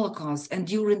the Holocaust and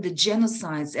during the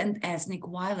genocides and ethnic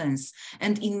violence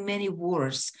and in many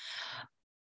wars.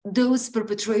 Those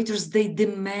perpetrators, they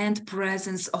demand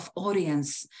presence of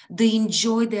audience. They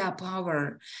enjoy their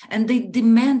power, and they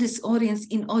demand this audience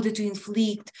in order to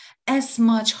inflict as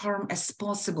much harm as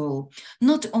possible,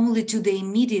 not only to the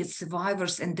immediate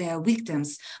survivors and their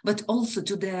victims, but also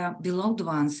to their beloved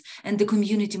ones and the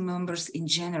community members in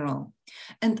general.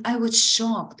 And I was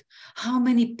shocked how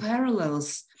many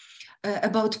parallels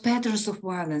about patterns of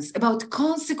violence, about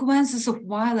consequences of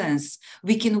violence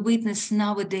we can witness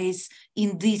nowadays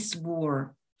in this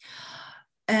war.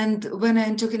 And when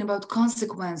I'm talking about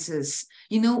consequences,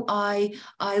 you know, I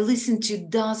listened to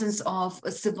dozens of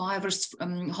survivors,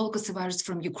 Holocaust survivors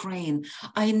from Ukraine.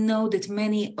 I know that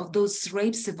many of those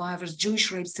rape survivors,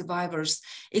 Jewish rape survivors,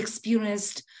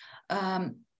 experienced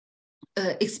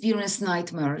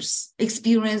nightmares,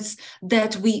 experience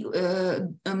that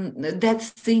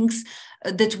things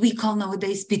that we call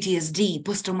nowadays PTSD,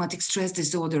 post-traumatic stress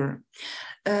disorder.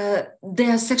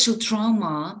 Their sexual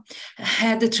trauma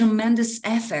had a tremendous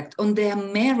effect on their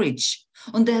marriage,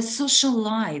 on their social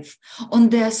life, on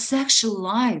their sexual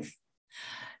life.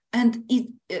 And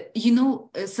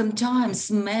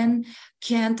sometimes men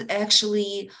can't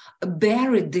actually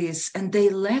bear this, and they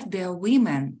left their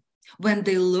women when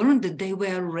they learned that they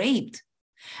were raped.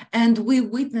 And we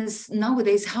witness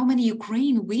nowadays how many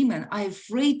Ukrainian women are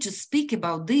afraid to speak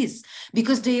about this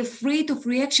because they're afraid of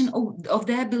reaction of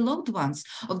their beloved ones,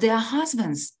 of their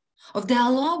husbands, of their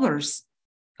lovers,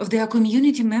 of their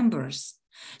community members.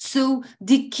 So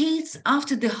decades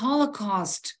after the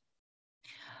Holocaust,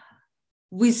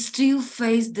 we still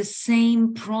face the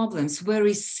same problems,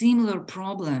 very similar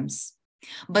problems.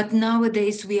 But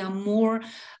nowadays we are more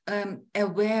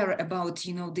aware about,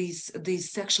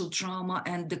 this sexual trauma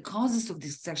and the causes of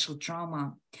this sexual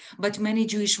trauma. But many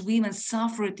Jewish women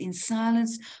suffered in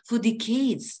silence for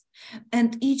decades.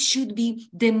 And it should be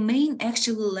the main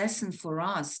actual lesson for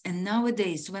us. And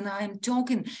nowadays, when I am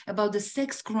talking about the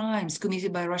sex crimes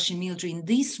committed by Russian military in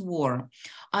this war,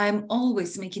 I am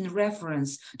always making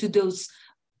reference to those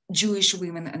Jewish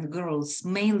women and girls,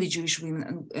 mainly Jewish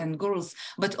women and girls,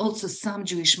 but also some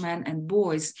Jewish men and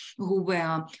boys who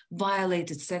were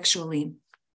violated sexually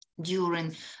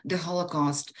during the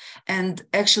Holocaust. And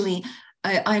actually,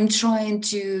 I'm trying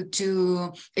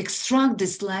to extract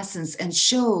these lessons and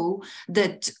show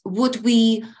that what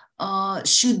we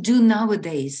should do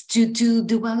nowadays to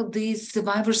develop this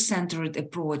survivor-centered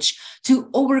approach, to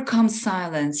overcome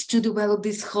silence, to develop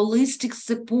this holistic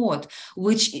support,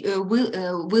 which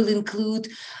will include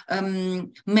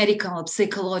medical,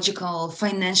 psychological,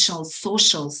 financial,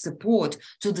 social support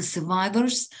to the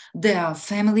survivors, their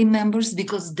family members,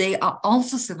 because they are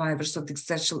also survivors of the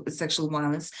sexual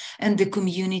violence, and the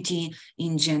community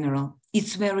in general.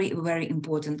 It's very, very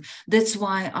important. That's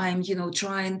why I'm,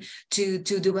 trying to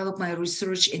develop my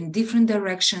research in different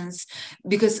directions,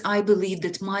 because I believe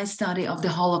that my study of the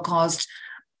Holocaust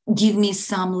give me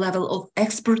some level of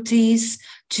expertise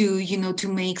to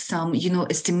make some,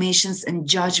 estimations and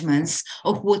judgments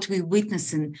of what we're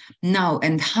witnessing now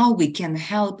and how we can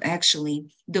help actually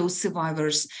those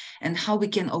survivors and how we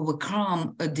can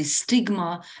overcome the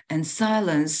stigma and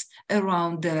silence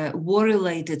around the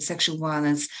war-related sexual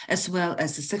violence, as well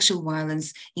as the sexual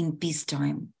violence in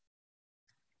peacetime.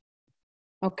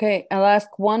 Okay, I'll ask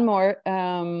one more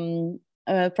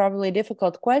probably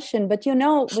difficult question, but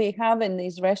we have in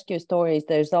these rescue stories,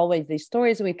 there's always these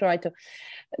stories people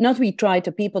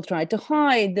try to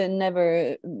hide, and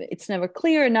it's never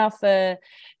clear enough.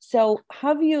 So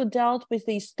have you dealt with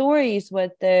these stories when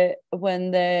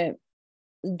the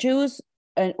Jews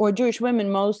or Jewish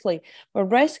women mostly were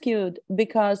rescued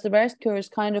because the rescuers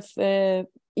kind of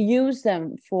use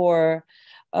them for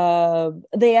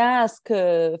they ask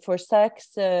for sex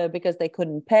because they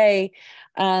couldn't pay,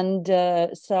 and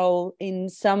so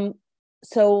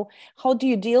how do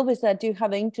you deal with that? Do you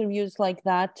have interviews like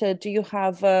that? Do you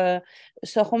have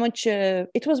so how much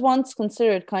it was once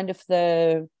considered kind of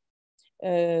the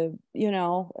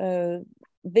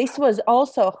this was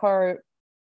also her,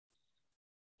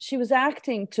 she was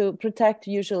acting to protect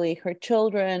usually her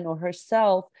children or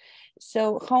herself.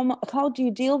 So how do you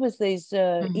deal with these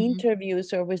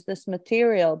interviews or with this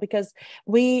material? Because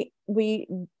we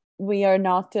are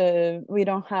not we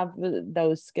don't have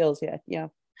those skills yet. Yeah.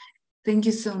 Thank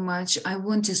you so much. I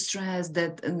want to stress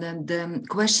that the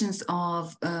questions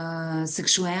of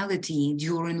sexuality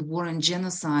during war and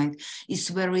genocide is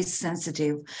very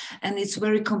sensitive, and it's a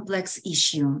very complex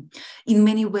issue. In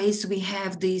many ways, we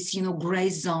have these, gray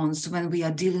zones when we are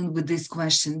dealing with this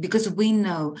question, because we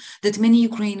know that many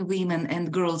Ukrainian women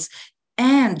and girls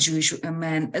and Jewish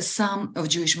men, some of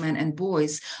Jewish men and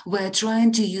boys, were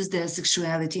trying to use their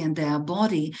sexuality and their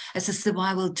body as a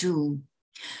survival tool.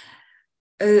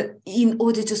 In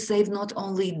order to save not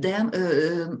only them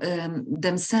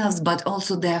themselves, but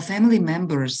also their family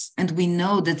members. And we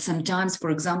know that sometimes,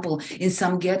 for example, in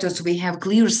some ghettos, we have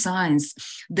clear signs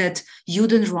that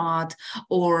Judenrat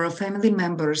or family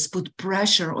members put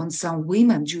pressure on some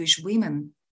women, Jewish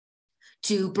women,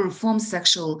 to perform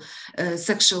sexual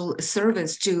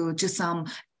service to some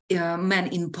men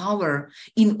in power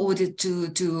in order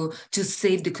to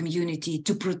save the community,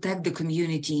 to protect the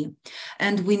community.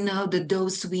 And we know that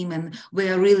those women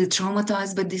were really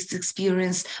traumatized by this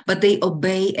experience, but they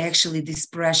obey actually this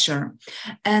pressure.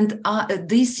 And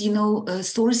these,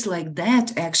 stories like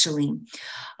that actually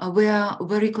were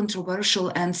very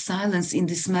controversial and silenced in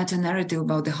this meta-narrative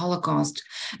about the Holocaust,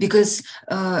 because,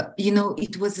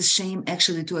 it was a shame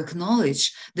actually to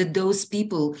acknowledge that those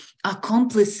people are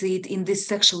complicit in this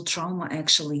sexual trauma.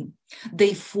 Actually,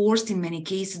 they forced, in many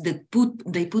cases, they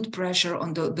put pressure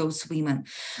on those women.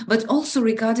 But also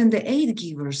regarding the aid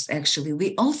givers, actually,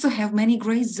 we also have many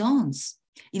gray zones.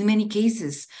 In many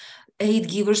cases, aid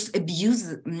givers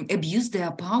abused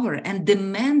their power and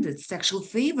demanded sexual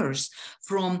favors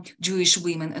from Jewish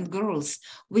women and girls.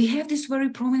 We have this very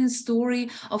prominent story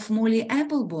of Molly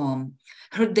Applebaum.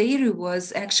 Her diary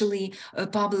was actually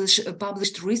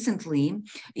published recently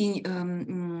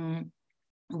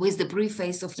with the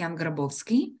preface of Jan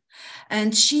Grabowski,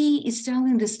 And she is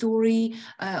telling the story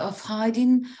of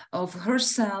hiding of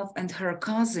herself and her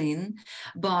cousin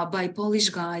by Polish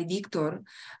guy Victor,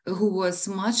 who was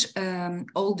much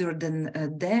older than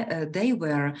they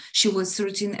were. She was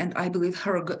 13, and I believe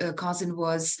her cousin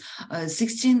was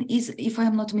 16, if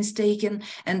I'm not mistaken,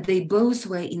 and they both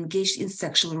were engaged in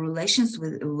sexual relations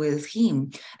with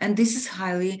him. And this is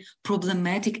highly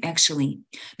problematic, actually,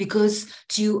 because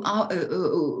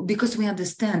we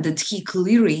understand that he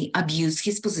clearly abused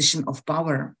his position of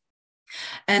power,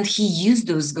 and he used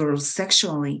those girls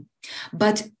sexually.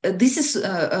 But this is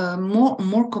a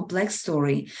more complex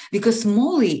story, because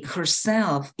Molly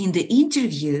herself, in the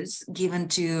interviews given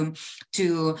to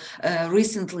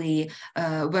recently,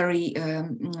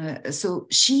 so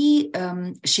she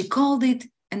called it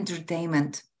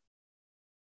entertainment.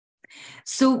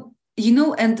 So, you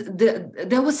know, and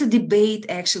there was a debate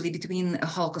actually between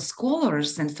Holocaust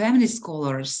scholars and feminist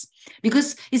scholars,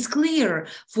 because it's clear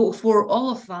for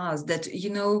all of us that, you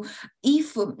know,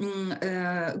 if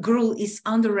a girl is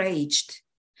underaged,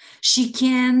 she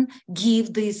can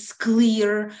give this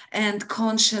clear and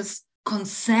conscious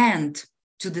consent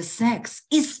to the sex,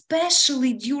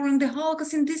 especially during the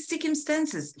Holocaust. In these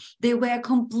circumstances, they were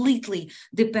completely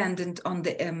dependent on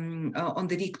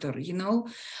the victor, you know.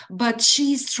 But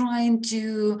she's trying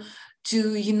to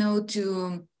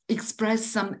express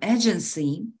some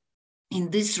agency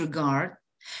in this regard,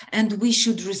 and we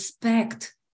should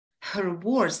respect her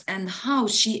words and how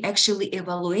she actually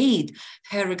evaluate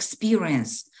her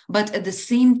experience. But at the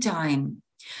same time,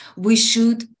 we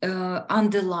should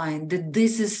underline that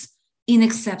this is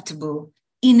unacceptable,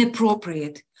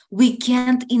 inappropriate. We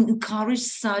can't encourage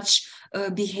such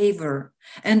behavior,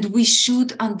 and we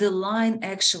should underline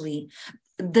actually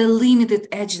the limited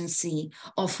agency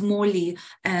of Molly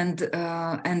and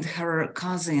her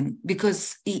cousin,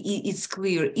 because it's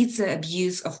clear it's an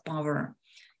abuse of power.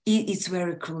 It's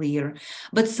very clear.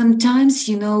 But sometimes,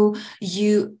 you know,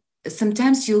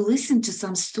 sometimes you listen to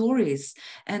some stories,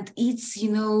 and it's,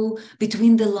 you know,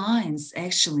 between the lines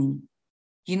actually.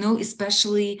 You know,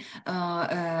 especially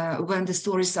when the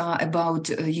stories are about,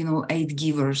 you know, aid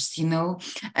givers, you know.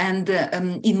 And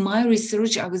in my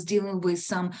research, I was dealing with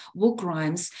some war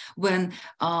crimes when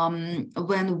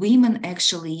women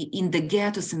actually in the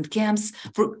ghettos and camps,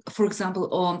 for example,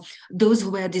 or those who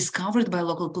were discovered by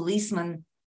local policemen,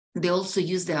 they also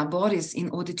use their bodies in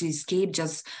order to escape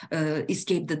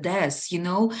the deaths, you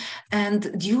know.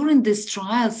 And during these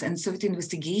trials and Soviet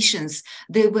investigations,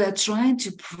 they were trying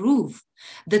to prove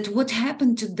that what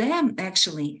happened to them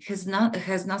actually has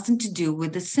nothing to do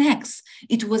with the sex.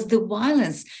 It was the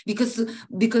violence because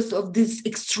of this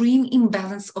extreme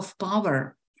imbalance of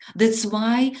power. That's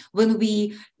why when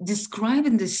we describe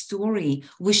in this story,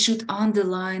 we should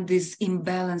underline this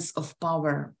imbalance of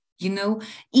power. You know,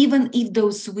 even if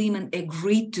those women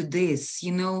agreed to this,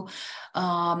 you know,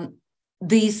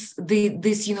 this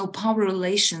you know, power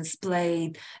relations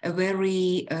played a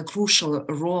very crucial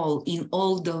role in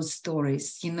all those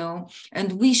stories, you know.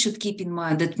 And we should keep in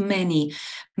mind that many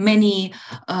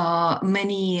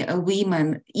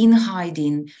women in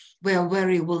hiding were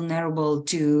very vulnerable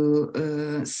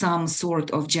to some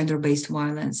sort of gender-based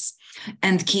violence,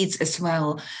 and kids as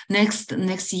well.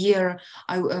 Next year,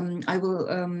 I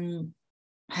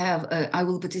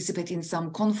will participate in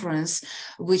some conference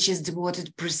which is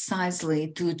devoted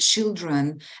precisely to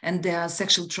children and their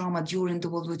sexual trauma during the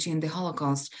World War II and the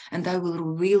Holocaust. And I will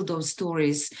reveal those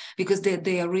stories because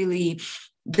they are really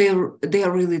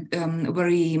very,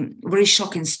 very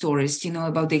shocking stories, you know,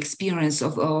 about the experience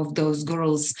of those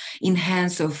girls in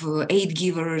hands of aid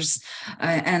givers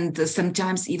and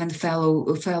sometimes even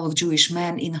fellow Jewish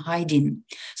men in hiding.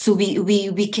 So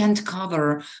we can't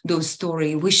cover those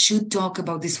stories. We should talk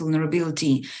about this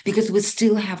vulnerability because we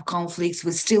still have conflicts,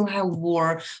 we still have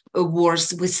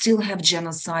wars, we still have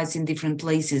genocides in different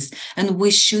places, and we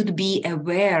should be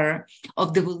aware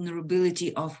of the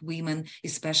vulnerability of women,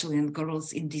 especially and girls,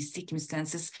 in these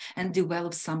circumstances, and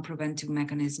develop some preventive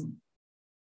mechanism.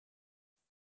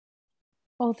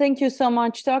 Well, thank you so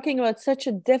much. Talking about such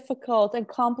a difficult and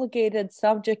complicated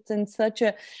subject in such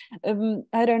a,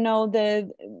 I don't know, the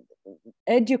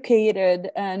educated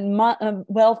and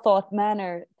well-thought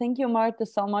manner. Thank you, Marta,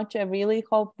 so much. I really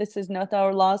hope this is not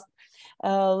our last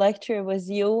lecture with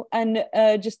you. And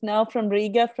just now from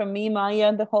Riga, from me, Maija,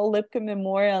 and the whole Lipke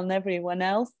Memorial and everyone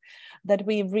else, that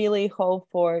we really hope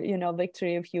for, you know,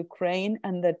 victory of Ukraine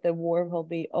and that the war will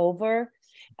be over,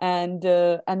 and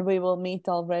we will meet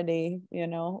already, you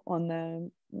know,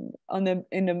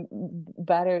 in a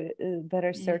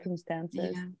better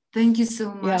circumstances. Yeah. Thank you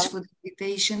so much for the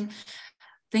invitation.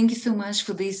 thank you so much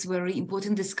for this very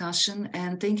important discussion,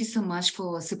 and thank you so much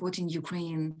for supporting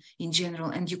Ukraine in general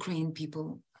and Ukrainian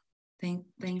people.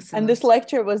 Thanks so and much. This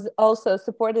lecture was also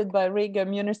supported by Riga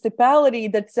municipality,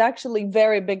 that's actually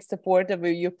very big support of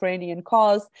a Ukrainian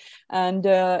cause, and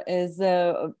are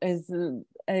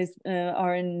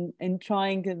in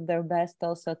trying their best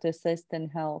also to assist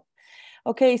and help.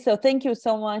 Okay, so thank you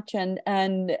so much,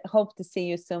 and hope to see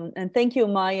you soon. And thank you,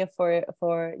 Maija,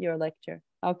 for your lecture.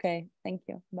 Okay, thank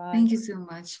you. Bye. Thank you so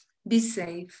much. Be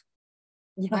safe.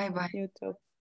 Yeah, Bye bye. You too.